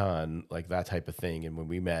ever done, like that type of thing. And when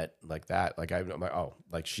we met like that, like I'm like, oh,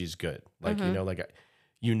 like she's good. Like,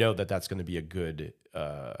 that's going to be a good,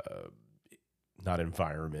 not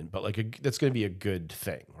environment, but that's going to be a good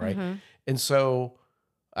thing. Right. Mm-hmm. And so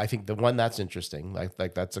I think the one that's interesting,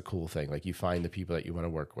 like that's a cool thing. Like you find the people that you want to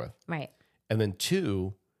work with. Right. And then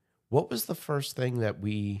 2, what was the first thing that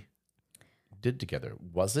we did together?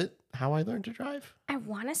 Was it How I Learned to Drive? I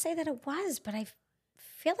want to say that it was, but I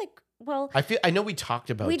feel like, I know we talked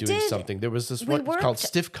about doing something. There was this one called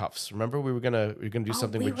Stiff Cuffs. Remember, we were gonna do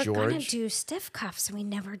something with George. We were gonna do Stiff Cuffs, and we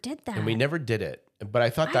never did that. And we never did it. But I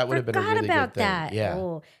thought that would have been a really good thing. That. Yeah.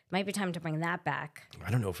 Oh, might be time to bring that back.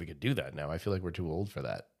 I don't know if we could do that now. I feel like we're too old for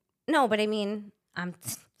that. No, but I mean, I'm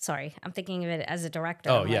sorry. I'm thinking of it as a director.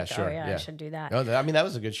 Oh, I'm yeah, like, sure. Oh, yeah, I should do that. No, I mean, that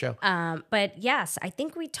was a good show. But yes, I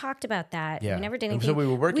think we talked about that. Yeah. We never did And anything. so we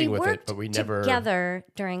were working with it, worked but we never together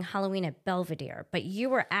during Halloween at Belvedere. But you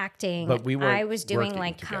were acting. But we weren't I was doing working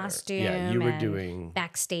like together. costume. Yeah, you were and doing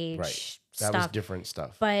backstage That stuff. was different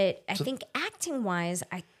stuff. But I think acting wise,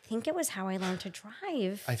 I think it was How I Learned to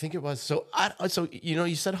Drive. I think it was. So,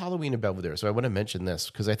 you said Halloween at Belvedere. So I want to mention this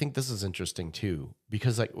because I think this is interesting too.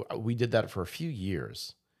 Because like we did that for a few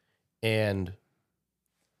years, and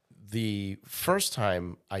the first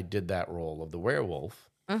time I did that role of the werewolf,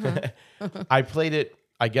 I played it.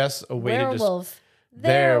 I guess a way Werewolf. to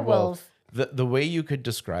werewolf. The way you could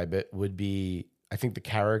describe it would be, I think the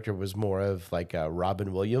character was more of like a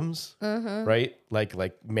Robin Williams, right? Like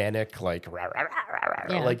manic, like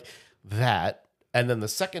like that. And then the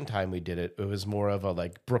second time we did it, it was more of a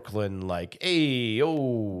like Brooklyn, like But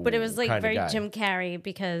it was like very guy. Jim Carrey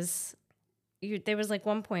because there was like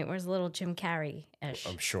one point where it was a little Jim Carrey-ish.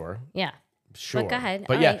 I'm sure. Yeah. Sure. But go ahead.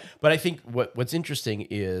 But All yeah, right. but I think what's interesting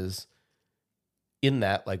is in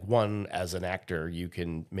that, like, one, as an actor, you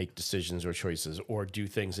can make decisions or choices or do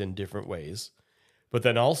things in different ways. But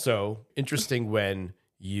then also interesting when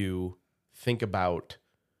you think about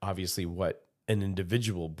obviously what an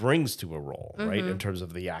individual brings to a role, right? In terms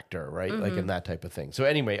of the actor, right? Like in that type of thing. So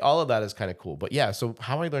anyway, all of that is kind of cool. But yeah, so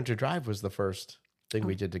How I Learned to Drive was the first thing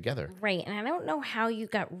we did together. Right. And I don't know how you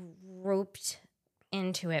got roped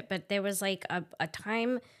into it, but there was like a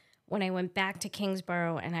time when I went back to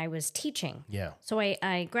Kingsborough and I was teaching. Yeah. So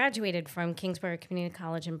I graduated from Kingsborough Community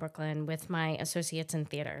College in Brooklyn with my associates in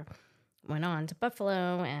theater. Went on to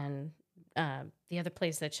Buffalo and the other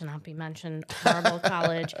place that should not be mentioned, horrible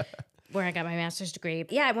college, where I got my master's degree.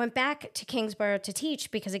 Yeah, I went back to Kingsborough to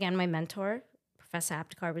teach because, again, my mentor, Professor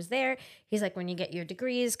Aptekar, was there. He's like, when you get your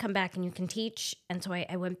degrees, come back and you can teach. And so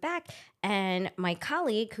I went back, and my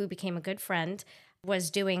colleague, who became a good friend,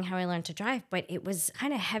 was doing How I Learned to Drive, but it was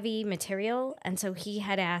kind of heavy material. And so he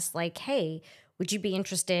had asked, like, hey, would you be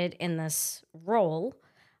interested in this role?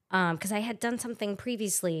 Because I had done something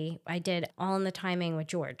previously. I did All in the Timing with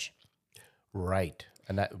George. Right.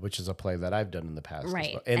 And that, which is a play that I've done in the past. Right.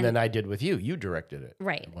 As well. And then I did with you. You directed it.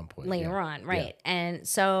 Right. At one point. Later yeah. on. Right. Yeah. And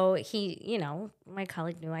so he, my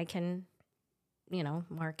colleague knew I can,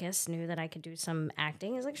 Marcus knew that I could do some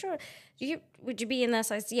acting. He's like, sure. Would you be in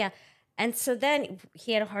this? I said, yeah. And so then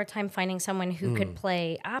he had a hard time finding someone who could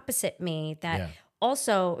play opposite me that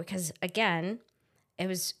also, because again, it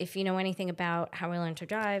was, if you know anything about How I Learned to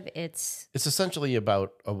Drive, it's essentially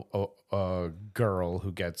about a girl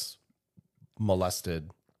who gets molested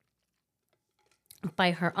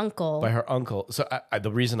by her uncle. So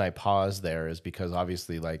the reason I paused there is because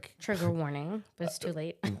obviously, like, Trigger warning, but it's too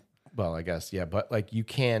late. well, I guess, yeah, but like you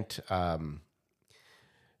can't,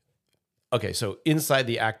 okay, so inside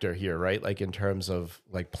the actor here, right? Like in terms of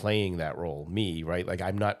like playing that role, me, right? Like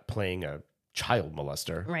I'm not playing a child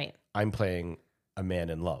molester. Right. I'm playing a man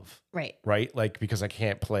in love, Right. right? Like because I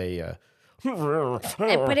can't play a But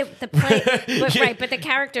the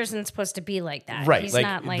character isn't supposed to be like that. right. He's Like,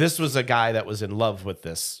 not like this was a guy that was in love with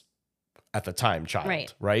this at the time child,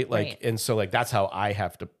 Right. Like, Right. and so like that's how I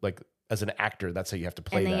have to like as an actor, that's how you have to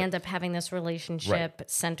play and they that. end up having this relationship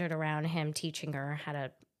centered around him teaching her how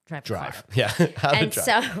to drive. A car. Yeah, how to And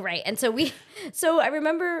drive. so right, and so I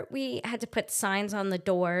remember we had to put signs on the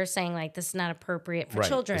door saying like this is not appropriate for Right.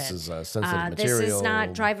 children. This is sensitive This material. is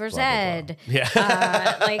not driver's blah, blah, blah. ed.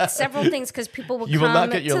 Yeah. Like several things because people would You will come not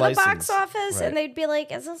to get your the license. box office Right. and they'd be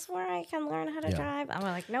like, "Is this where I can learn how to Yeah. drive?" I'm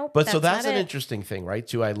like, "Nope." But so that's not an it. interesting thing, right?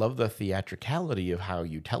 Too, I love the theatricality of how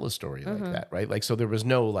you tell a story like that, right? Like, so there was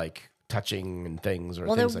no like touching and things or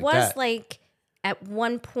Well, there things was like that. like at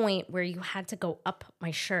one point where you had to go up my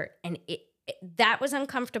shirt, and that was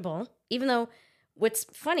uncomfortable. Even though what's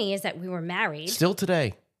funny is that we were married. Still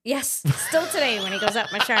today. Yes, still today when he goes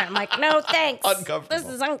up my shirt, I'm like, no, thanks. Uncomfortable. This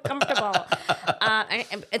is uncomfortable.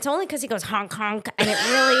 It's only because he goes honk honk, and it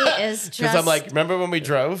really is Because just I'm like, remember when we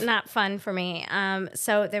drove? not fun for me.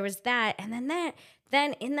 So there was that, and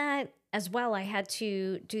then in that as well, I had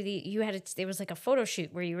to do there was like a photo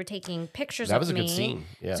shoot where you were taking pictures That of was a me. good scene.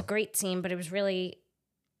 It Yeah. was a great scene, but it was really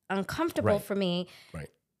uncomfortable Right. for me Right.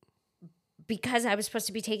 because I was supposed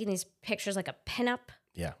to be taking these pictures like a pinup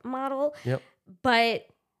Yeah. model, Yep. but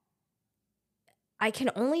I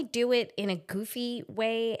can only do it in a goofy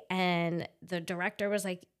way. And the director was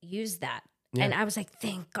like, use that. Yeah. And I was like,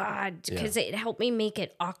 thank God, because it helped me make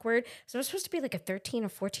it awkward. So I was supposed to be like a 13 or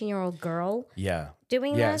 14-year-old girl Yeah.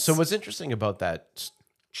 doing Yeah. this. So what's interesting about that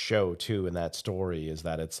show too, and that story is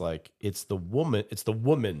that it's like it's the woman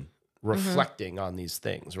Mm-hmm. reflecting on these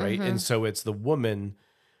things, right? And so it's the woman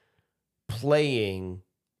playing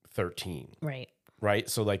 13. Right.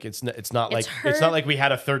 So like it's not like her- it's not like we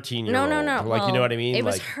had a 13-year-old. No. Like, you know Well, what I mean? It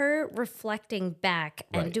was Like, her reflecting back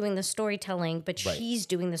and Right. doing the storytelling, but Right. she's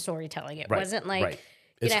doing the storytelling. It right, wasn't like right.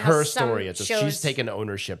 you It's know, how her some story. It's shows- she's taken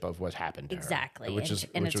ownership of what happened to her. Exactly, Which is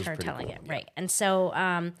and which it's was her pretty telling cool. it, Yeah. right? And so,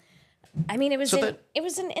 I mean, it was So it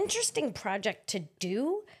was an interesting project to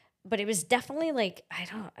do, but it was definitely like I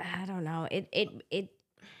don't know. It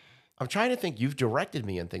I'm trying to think. You've directed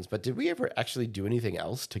me in things, but did we ever actually do anything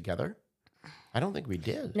else together? I don't think we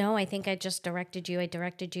did. no. I think I just directed you. I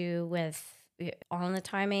directed you with All in the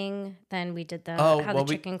Timing. Then we did the How the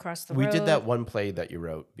Chicken Crossed the We Road. did that one play that you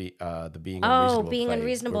wrote, the Being Oh, Unreasonable. Being play,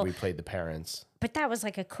 Unreasonable. Where we played the parents. But that was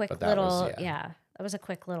like a quick But that little, was- yeah. yeah. That was a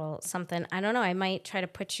quick little something. I don't know. I might try to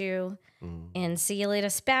put you Mm. in See You Later,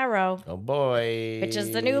 Sparrow, Oh boy! which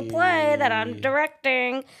is the new play that I'm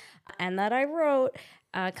directing and that I wrote,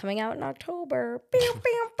 coming out in October. Pew,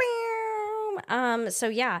 pew, pew. So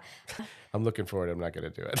yeah, I'm looking forward. I'm not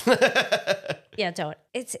going to do it. yeah. Don't.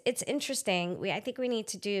 It's interesting. I think we need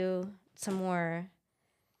to do some more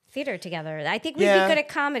theater together. I think we'd Yeah. be good at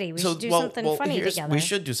comedy. We should do something funny together. We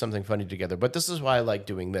should do something funny together. But this is why I like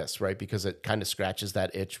doing this, right? Because it kind of scratches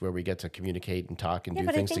that itch where we get to communicate and talk and Yeah, do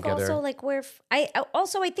but I things think together. also like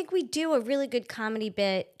I think we do a really good comedy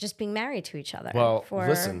bit just being married to each other. Well, for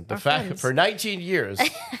listen, the our fact friends. for 19 years,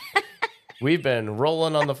 we've been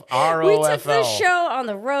rolling on the we ROFL. took the show on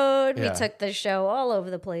the road. Yeah. We took the show all over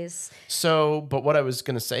the place. So, but what I was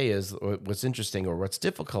going to say is what's interesting or what's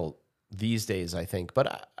difficult these days, I think,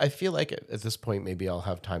 but I feel like at this point, maybe I'll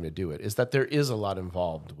have time to do it, is that there is a lot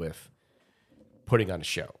involved with putting on a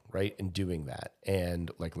show, right? And doing that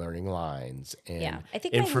and like learning lines. And, Yeah, I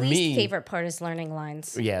think and my for least me, favorite part is learning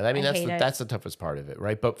lines. yeah, I mean, hate it. that's the toughest part of it,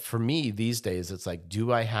 right? But for me these days, it's like,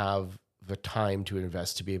 do I have the time to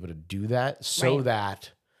invest to be able to do that so Right.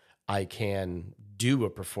 that I can do a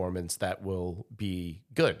performance that will be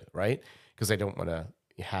good, right? Because I don't want to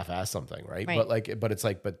half-ass something, right? Right. But it's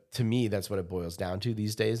like, but to me, that's what it boils down to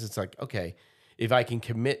these days. It's like, okay, if I can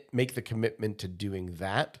make the commitment to doing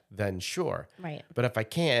that, then sure. Right. But if I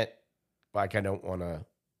can't, like, I don't want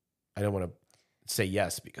to say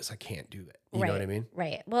yes because I can't do that. You know what I mean?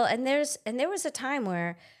 Right. Well, and there was a time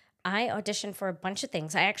where I auditioned for a bunch of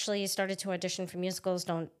things. I actually started to audition for musicals,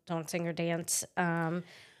 Don't Sing or Dance.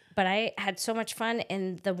 But I had so much fun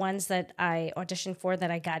in the ones that I auditioned for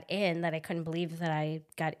that I got in, that I couldn't believe that I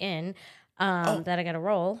got in, that I got a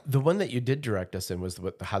role. The one that you did direct us in was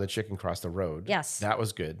How the Chicken Crossed the Road. Yes. That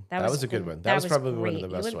was good. That was a good one. That was probably one of the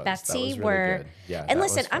great. best You ones. and Betsy that was really were, good. Yeah. and that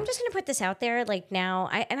listen, was I'm fun. just gonna put this out there, like now,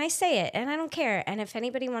 I say it, and I don't care. And if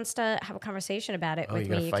anybody wants to have a conversation about it with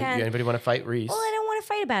me, you fight? can. Anybody want to fight Reese? Well, I don't want to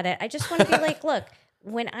fight about it. I just want to be like, look,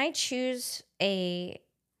 when I choose a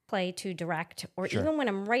play to direct, or Sure. even when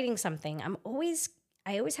I'm writing something, I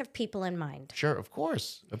always have people in mind. Sure, of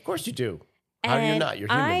course you do. How do you And not? You're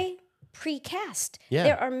human. I precast. Yeah.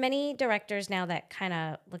 There are many directors now that kind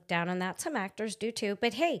of look down on that. Some actors do too.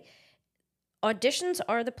 But hey, auditions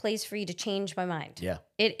are the place for you to change my mind. Yeah.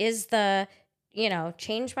 It is the,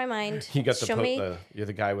 change my mind. You got show me. you're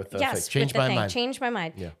the guy with the Yes, thing. Change with the my thing, mind. change my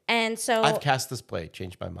mind. Yeah. And so I've cast this play.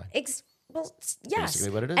 Change my mind. yes.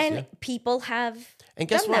 basically what it is, And yeah. people have And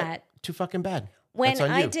guess done what? that. Too fucking bad. When That's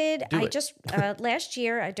on I you. did, Do I it. just last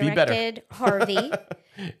year I Be better. directed Harvey,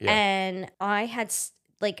 Yeah. and I had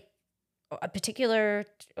like a particular,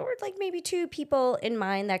 or like maybe two people in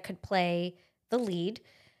mind that could play the lead,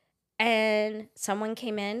 and someone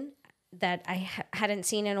came in that I hadn't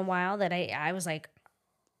seen in a while that I was like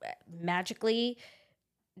magically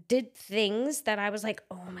did things that I was like,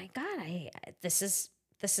 oh my God, this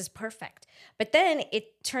is perfect. But then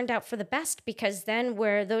it turned out for the best, because then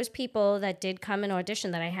where those people that did come and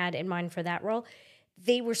audition that I had in mind for that role,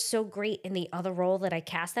 they were so great in the other role that I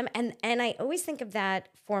cast them. And I always think of that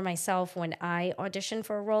for myself when I audition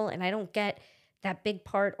for a role and I don't get that big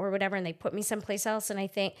part or whatever, and they put me someplace else, and I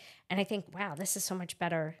think, wow, this is so much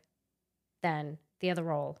better than the other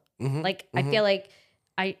role. Like I feel like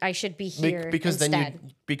I should be here because instead.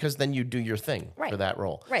 then you do your thing for Right. that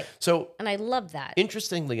role. Right. So And I love that.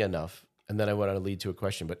 interestingly enough, and then I want to lead to a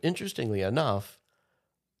question, but interestingly enough,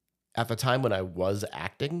 at the time when I was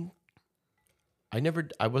acting, I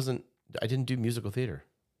didn't do musical theater,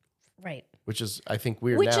 Right. which is I think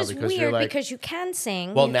weird Which now is because you're weird like, because you can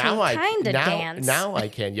sing. well, you now can kind of now dance. now I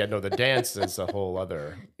can. Yeah, no, the dance is a whole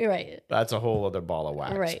other. You're right. That's a whole other ball of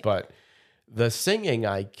wax. Right. But the singing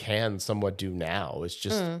I can somewhat do now. It's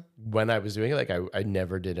just when I was doing it, like I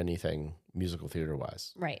never did anything musical theater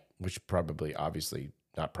wise, Right. which probably, obviously,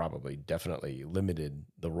 not probably, definitely limited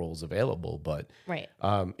the roles available. But Right.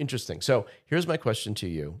 interesting. So here's my question to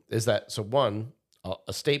you: is that so? One,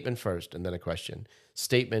 a statement first, and then a question.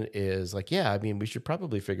 Statement is like, yeah, I mean, we should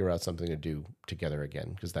probably figure out something to do together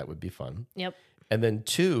again because that would be fun. Yep. And then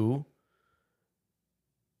two,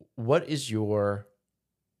 what's your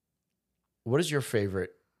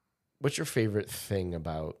favorite thing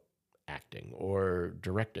about acting or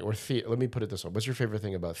directing or theater? Let me put it this way. What's your favorite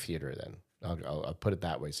thing about theater then? I'll put it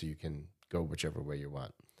that way so you can go whichever way you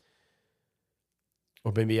want.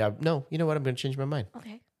 Or maybe no, you know what? I'm going to change my mind.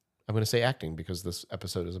 Okay. I'm going to say acting because this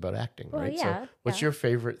episode is about acting, Well, right? yeah, So what's yeah. your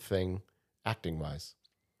favorite thing acting wise?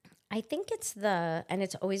 I think it's and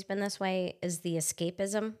it's always been this way, is the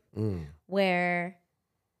escapism where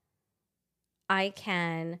I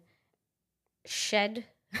can shed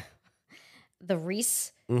the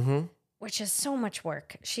Reese, which is so much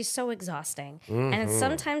work. She's so exhausting. And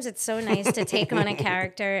sometimes it's so nice to take on a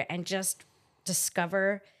character and just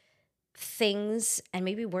discover things and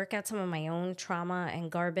maybe work out some of my own trauma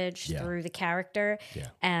and garbage Yeah. through the character.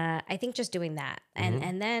 Yeah. I think just doing that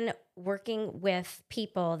and then working with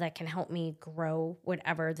people that can help me grow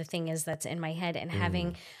whatever the thing is that's in my head, and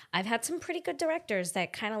I've had some pretty good directors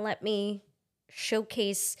that kind of let me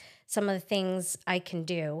showcase some of the things I can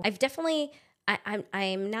do. I've definitely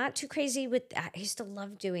I'm not too crazy with. I used to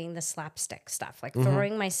love doing the slapstick stuff, like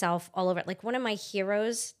throwing myself all over. Like one of my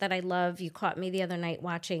heroes that I love. You caught me the other night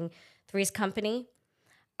watching Three's Company.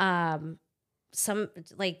 Some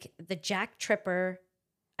like the Jack Tripper.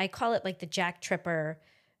 I call it like the Jack Tripper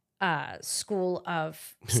school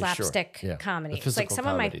of slapstick Sure. Yeah. comedy. The It's like physical some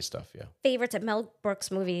of my comedy stuff. Yeah. favorites at Mel Brooks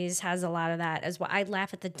movies has a lot of that as well. I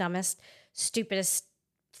laugh at the dumbest, stupidest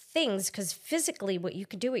things because physically what you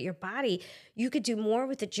could do with your body, you could do more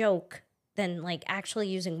with a joke than like actually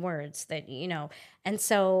using words that, And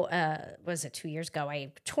so, was it 2 years ago?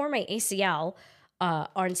 I tore my ACL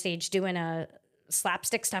on stage doing a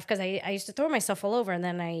slapstick stuff because I used to throw myself all over, and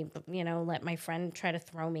then I, let my friend try to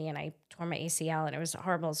throw me and I tore my ACL and it was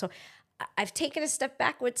horrible. So I've taken a step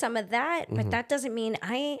back with some of that, but that doesn't mean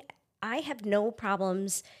I have no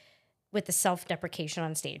problems with the self-deprecation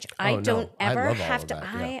on stage. I no. don't I ever love all have of to. that,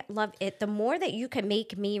 I love it. The more that you can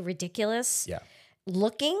make me ridiculous Yeah.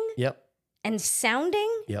 looking Yep. and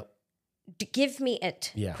sounding, Yep. give me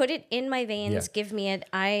it. Yeah. Put it in my veins. Yeah. Give me it.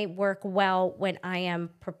 I work well when I am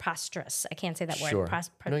preposterous. I can't say that Sure. word.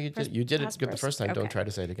 No, you did. You did it good the prosperous. first time. Don't Okay. try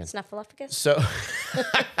to say it again. Snuffleupagus? So,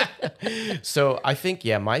 so I think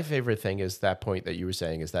my favorite thing is that point that you were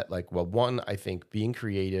saying is that like, well, one, I think being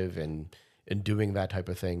creative and doing that type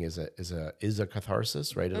of thing is a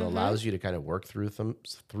catharsis, right? It allows you to kind of work through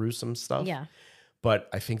some stuff. Yeah. But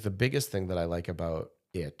I think the biggest thing that I like about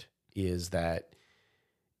it is that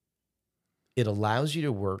it allows you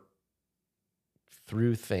to work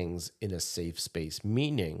through things in a safe space,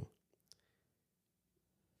 meaning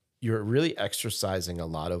you're really exercising a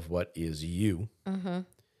lot of what is you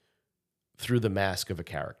through the mask of a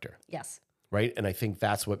character, Yes. right? And I think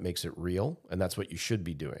that's what makes it real, and that's what you should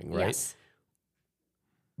be doing, right? Yes.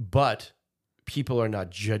 But people are not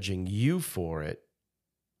judging you for it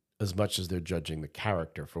as much as they're judging the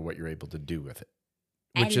character for what you're able to do with it,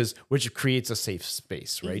 which creates a safe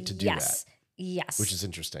space, right? To do Yes. that, Yes. which is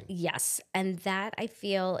interesting. Yes. And that I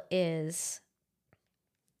feel it's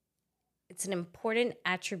an important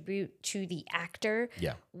attribute to the actor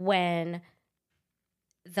Yeah. when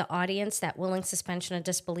the audience, that willing suspension of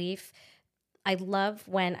disbelief. I love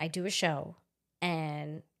when I do a show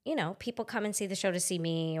and, people come and see the show to see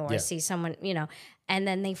me or Yeah. see someone, and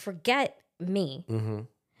then they forget me. Mm-hmm.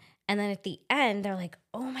 And then at the end, they're like,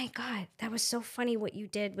 "Oh my God, that was so funny what you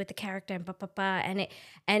did with the character," and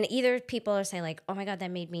and either people are saying like, "Oh my God, that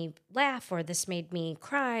made me laugh," or "This made me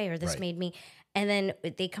cry," or "This Right. made me," and then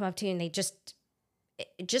they come up to you and they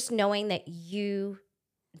just knowing that you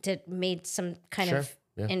made some kind Sure. of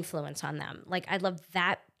Yeah. influence on them. Like I love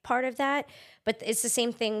that part of that, but it's the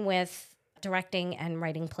same thing with directing and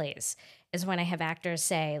writing plays. Is when I have actors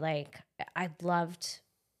say like, "I loved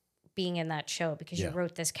being in that show because you Yeah.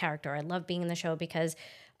 wrote this character. I love being in the show because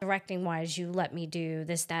directing wise, you let me do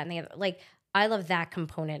this, that, and the other." Like, I love that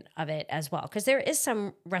component of it as well. Cause there is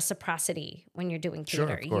some reciprocity when you're doing Sure,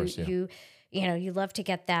 theater. of course, you love to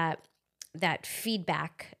get that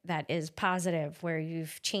feedback that is positive where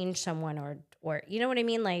you've changed someone or, you know what I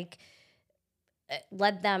mean? Like,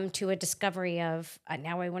 led them to a discovery of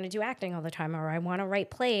now I want to do acting all the time, or I want to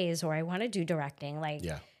write plays, or I want to do directing. Like,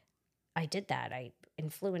 Yeah. I did that. I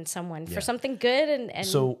influenced someone Yeah. for something good. And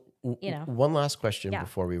So, you know. one last question Yeah.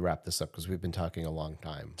 before we wrap this up, because we've been talking a long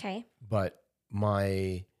time. okay. But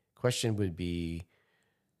my question would be,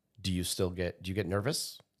 do you get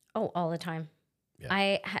nervous? Oh, all the time. Yeah.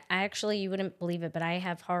 I actually, you wouldn't believe it, but I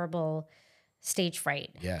have horrible stage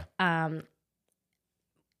fright. Yeah.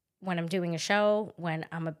 When I'm doing a show, when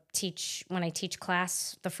I teach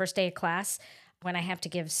class, the first day of class, when I have to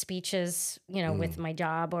give speeches, with my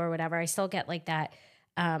job or whatever, I still get like that.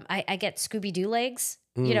 I get Scooby-Doo legs,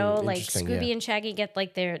 like interesting, Scooby yeah. and Shaggy get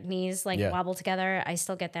like their knees like Yeah. wobble together. I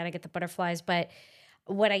still get that. I get the butterflies, but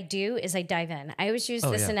what I do is I dive in. I always use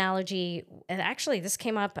this yeah. analogy. And actually this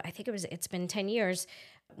came up, I think it's been 10 years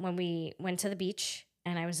when we went to the beach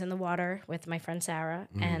and I was in the water with my friend Sarah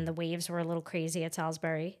and the waves were a little crazy at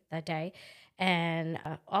Salisbury that day. And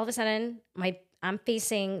all of a sudden I'm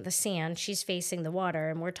facing the sand, she's facing the water,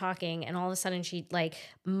 and we're talking, and all of a sudden she like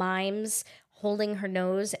mimes holding her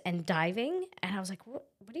nose and diving. And I was like, what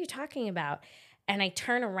are you talking about? And I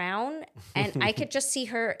turn around and I could just see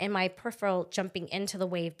her in my peripheral jumping into the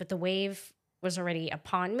wave, but the wave was already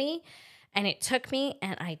upon me. And it took me,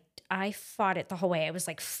 and I fought it the whole way. I was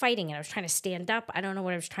like fighting it. I was trying to stand up. I don't know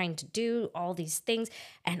what I was trying to do, all these things.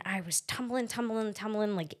 And I was tumbling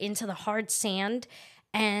like into the hard sand.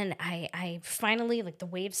 And I finally, like, the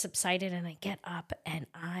waves subsided and I get up and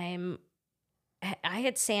I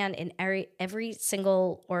had sand in every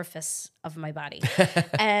single orifice of my body.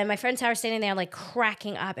 And my friend Sarah standing there like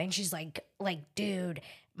cracking up, and she's like, dude,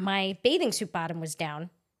 my bathing suit bottom was down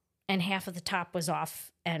and half of the top was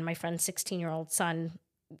off. And my friend's 16-year-old son,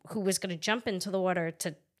 who was going to jump into the water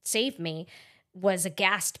to save me, was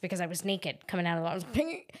aghast because I was naked coming out of the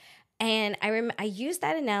water. And I use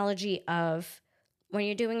that analogy of when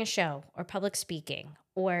you're doing a show or public speaking,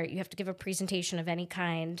 or you have to give a presentation of any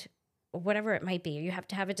kind, or whatever it might be, or you have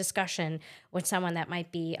to have a discussion with someone that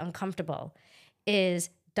might be uncomfortable, is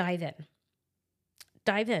dive in.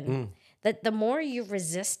 Dive in. That the more you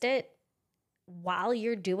resist it while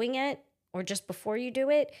you're doing it or just before you do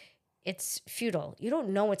it, it's futile. You don't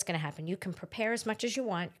know what's going to happen. You can prepare as much as you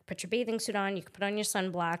want. Put your bathing suit on. You can put on your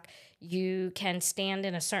sunblock. You can stand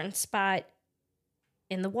in a certain spot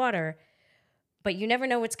in the water, but you never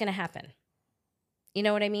know what's going to happen. You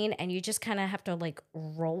know what I mean? And you just kind of have to like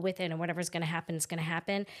roll with it, and whatever's going to happen is going to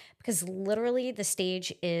happen, because literally the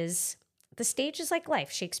stage is like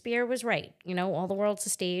life. Shakespeare was right. All the world's a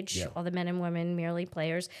stage. Yeah. All the men and women merely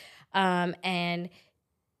players. And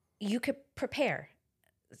you could prepare.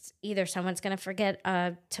 It's either someone's going to forget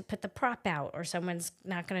to put the prop out, or someone's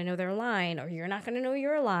not going to know their line, or you're not going to know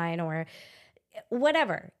your line, or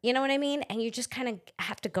whatever. You know what I mean? And you just kind of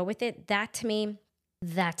have to go with it. That, to me,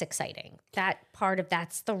 that's exciting.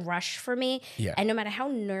 That's the rush for me. Yeah. And no matter how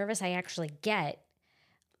nervous I actually get,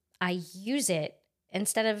 I use it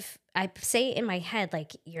instead of, I say in my head,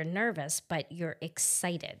 like, you're nervous, but you're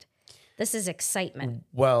excited. This is excitement.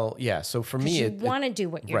 Well, yeah. So for me, You it want to do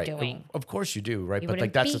what you're right. doing. Of course you do, right? You But wouldn't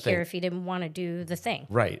like that's be the thing. here if you didn't want to do the thing.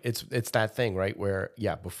 Right. It's that thing, right? Where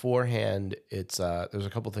beforehand it's there's a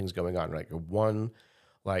couple things going on. Like one,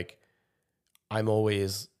 like I'm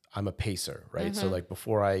a pacer, right? So like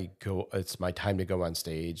before I go, it's my time to go on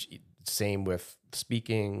stage. Same with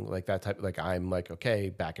speaking, like that type. Like I'm like, okay,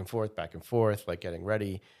 back and forth, like getting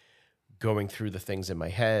ready, going through the things in my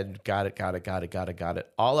head. Got it.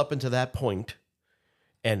 All up until that point.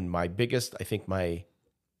 And my biggest, I think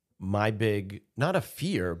my big, not a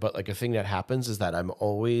fear, but like a thing that happens is that I'm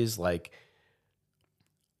always like,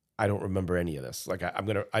 I don't remember any of this. Like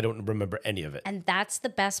I don't remember any of it. And that's the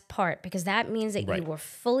best part because that means that Right. you were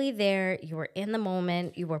fully there, you were in the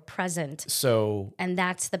moment, you were present. So, And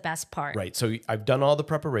that's the best part. right. So I've done all the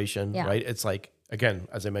preparation, Yeah. right? It's like, again,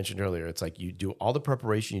 as I mentioned earlier, it's like you do all the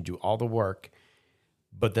preparation, you do all the work,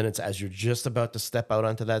 but then it's as you're just about to step out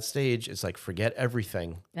onto that stage, it's like forget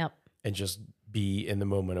everything Yep. and just be in the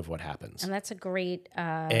moment of what happens. And that's a great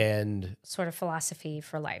And sort of philosophy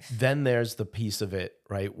for life. then there's the piece of it,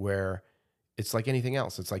 right, where it's like anything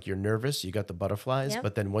else. It's like you're nervous, you got the butterflies, Yep.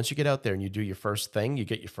 but then once you get out there and you do your first thing, you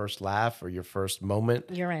get your first laugh or your first moment.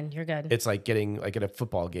 You're in. You're good. It's like getting like at a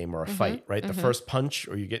football game or a fight, right? The first punch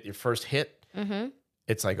or you get your first hit.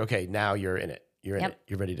 It's like, okay, now you're in it. You're in Yep. it.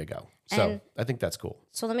 You're ready to go. So And- I think that's cool.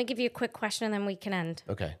 So let me give you a quick question and then we can end.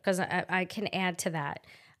 Okay. Because I can add to that.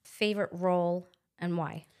 Favorite role and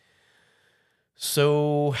why?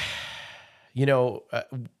 So,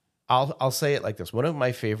 I'll say it like this. One of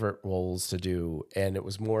my favorite roles to do, and it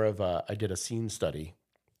was more of I did a scene study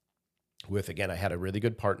with, again, I had a really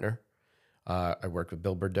good partner. I worked with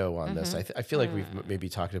Bill Bordeaux on this. I feel like we've maybe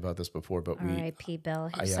talked about this before, but R.I.P. Bill.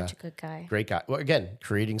 He was such a good guy. great guy. Well, again,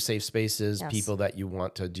 creating safe spaces, Yes. people that you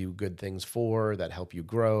want to do good things for, that help you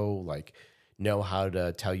grow, like know how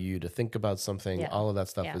to tell you to think about something. Yeah. All of that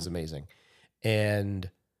stuff Yeah. is amazing. And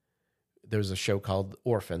there's a show called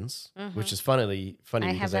Orphans, which is funny I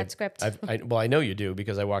because have that script. I know you do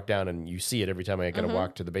because I walk down and you see it every time I got to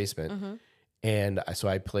walk to the basement. And so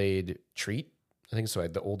I played Treat. I think so. I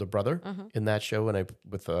had the older brother in that show, and I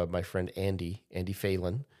with my friend Andy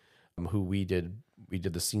Phelan, who we did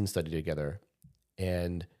the scene study together,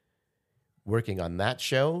 and working on that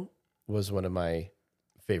show was one of my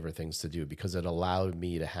favorite things to do because it allowed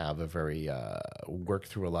me to have a very work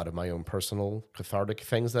through a lot of my own personal cathartic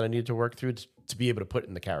things that I needed to work through to be able to put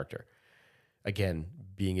in the character. Again,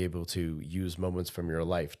 being able to use moments from your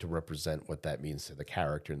life to represent what that means to the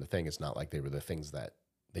character and the thing. It's not like they were the things that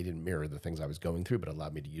they didn't mirror the things I was going through, but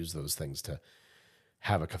allowed me to use those things to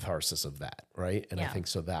have a catharsis of that, right? And I Yeah. think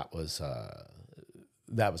so that was a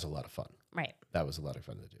lot of fun. Right. That was a lot of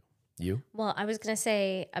fun to do. You? Well, I was going to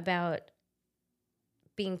say about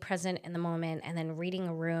being present in the moment and then reading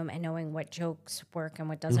a room and knowing what jokes work and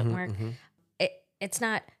what doesn't work. It's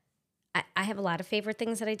not, I have a lot of favorite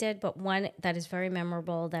things that I did, but one that is very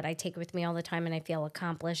memorable that I take with me all the time and I feel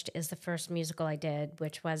accomplished is the first musical I did,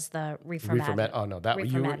 which was the Reefer Madness. Oh no, that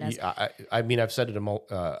Reefer you were. Madness. I mean, I've said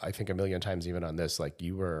it I think a million times even on this. Like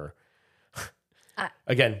you were.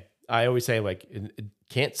 Again, I always say like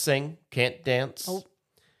can't sing, can't dance. Oh.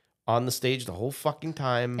 On the stage the whole fucking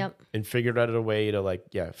time. Yep. And figured out a way to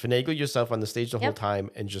finagle yourself on the stage the whole Yep. time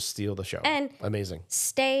and just steal the show. And amazing.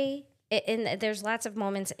 Stay in. There's lots of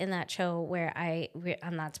moments in that show where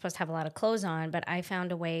I'm not supposed to have a lot of clothes on, but I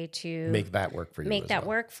found a way to Make that work for you. make as that well.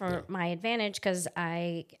 work for my advantage because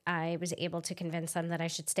I was able to convince them that I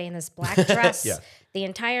should stay in this black dress Yeah. the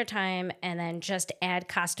entire time and then just add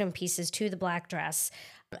costume pieces to the black dress.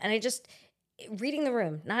 And I just reading the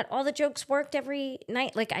room, not all the jokes worked every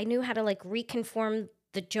night. Like I knew how to reconform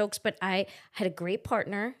the jokes, but I had a great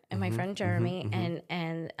partner and my friend Jeremy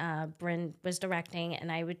and Bryn was directing,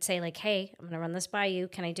 and I would say hey, I'm gonna run this by you.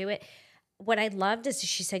 Can I do it? What I loved is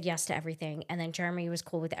she said yes to everything, and then Jeremy was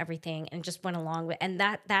cool with everything and just went along with. And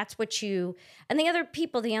that's what you and the other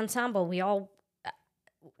people, the ensemble, we all.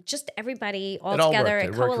 Just everybody all It all together, worked. it It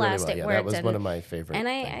worked really coalesced, well. it Yeah, worked. that was and, one of my favorite and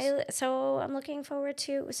things. so I'm looking forward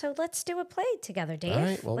to. So let's do a play together, Dave. All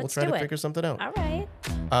right. Well, let's we'll try do to it. figure something out. All right.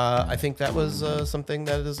 I think that was something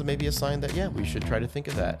that is maybe a sign that we should try to think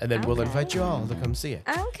of that, and then we'll Okay. invite you all to come see it.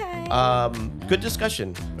 Okay. Good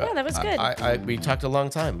discussion. Yeah, that was good. We talked a long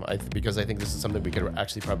time because I think this is something we could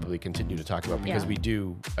actually probably continue to talk about because Yeah. we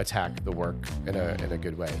do attack the work in a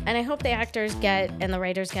good way. And I hope the actors get and the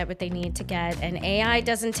writers get what they need to get, and AI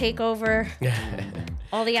doesn't take over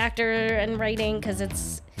all the actor and writing because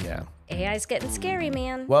it's Yeah. AI's getting scary,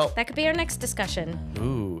 man. Well- that could be our next discussion.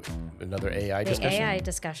 Ooh, another AI The discussion? AI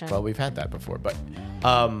discussion. Well, we've had that before, but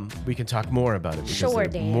we can talk more about it because Sure,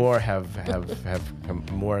 Dave. more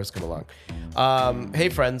more has come along. Hey,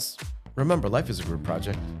 friends, remember, life is a group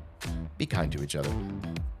project. Be kind to each other.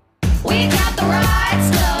 We got the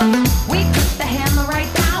right stuff. We put the hammer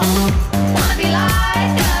right down. Wanna be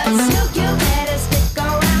like us?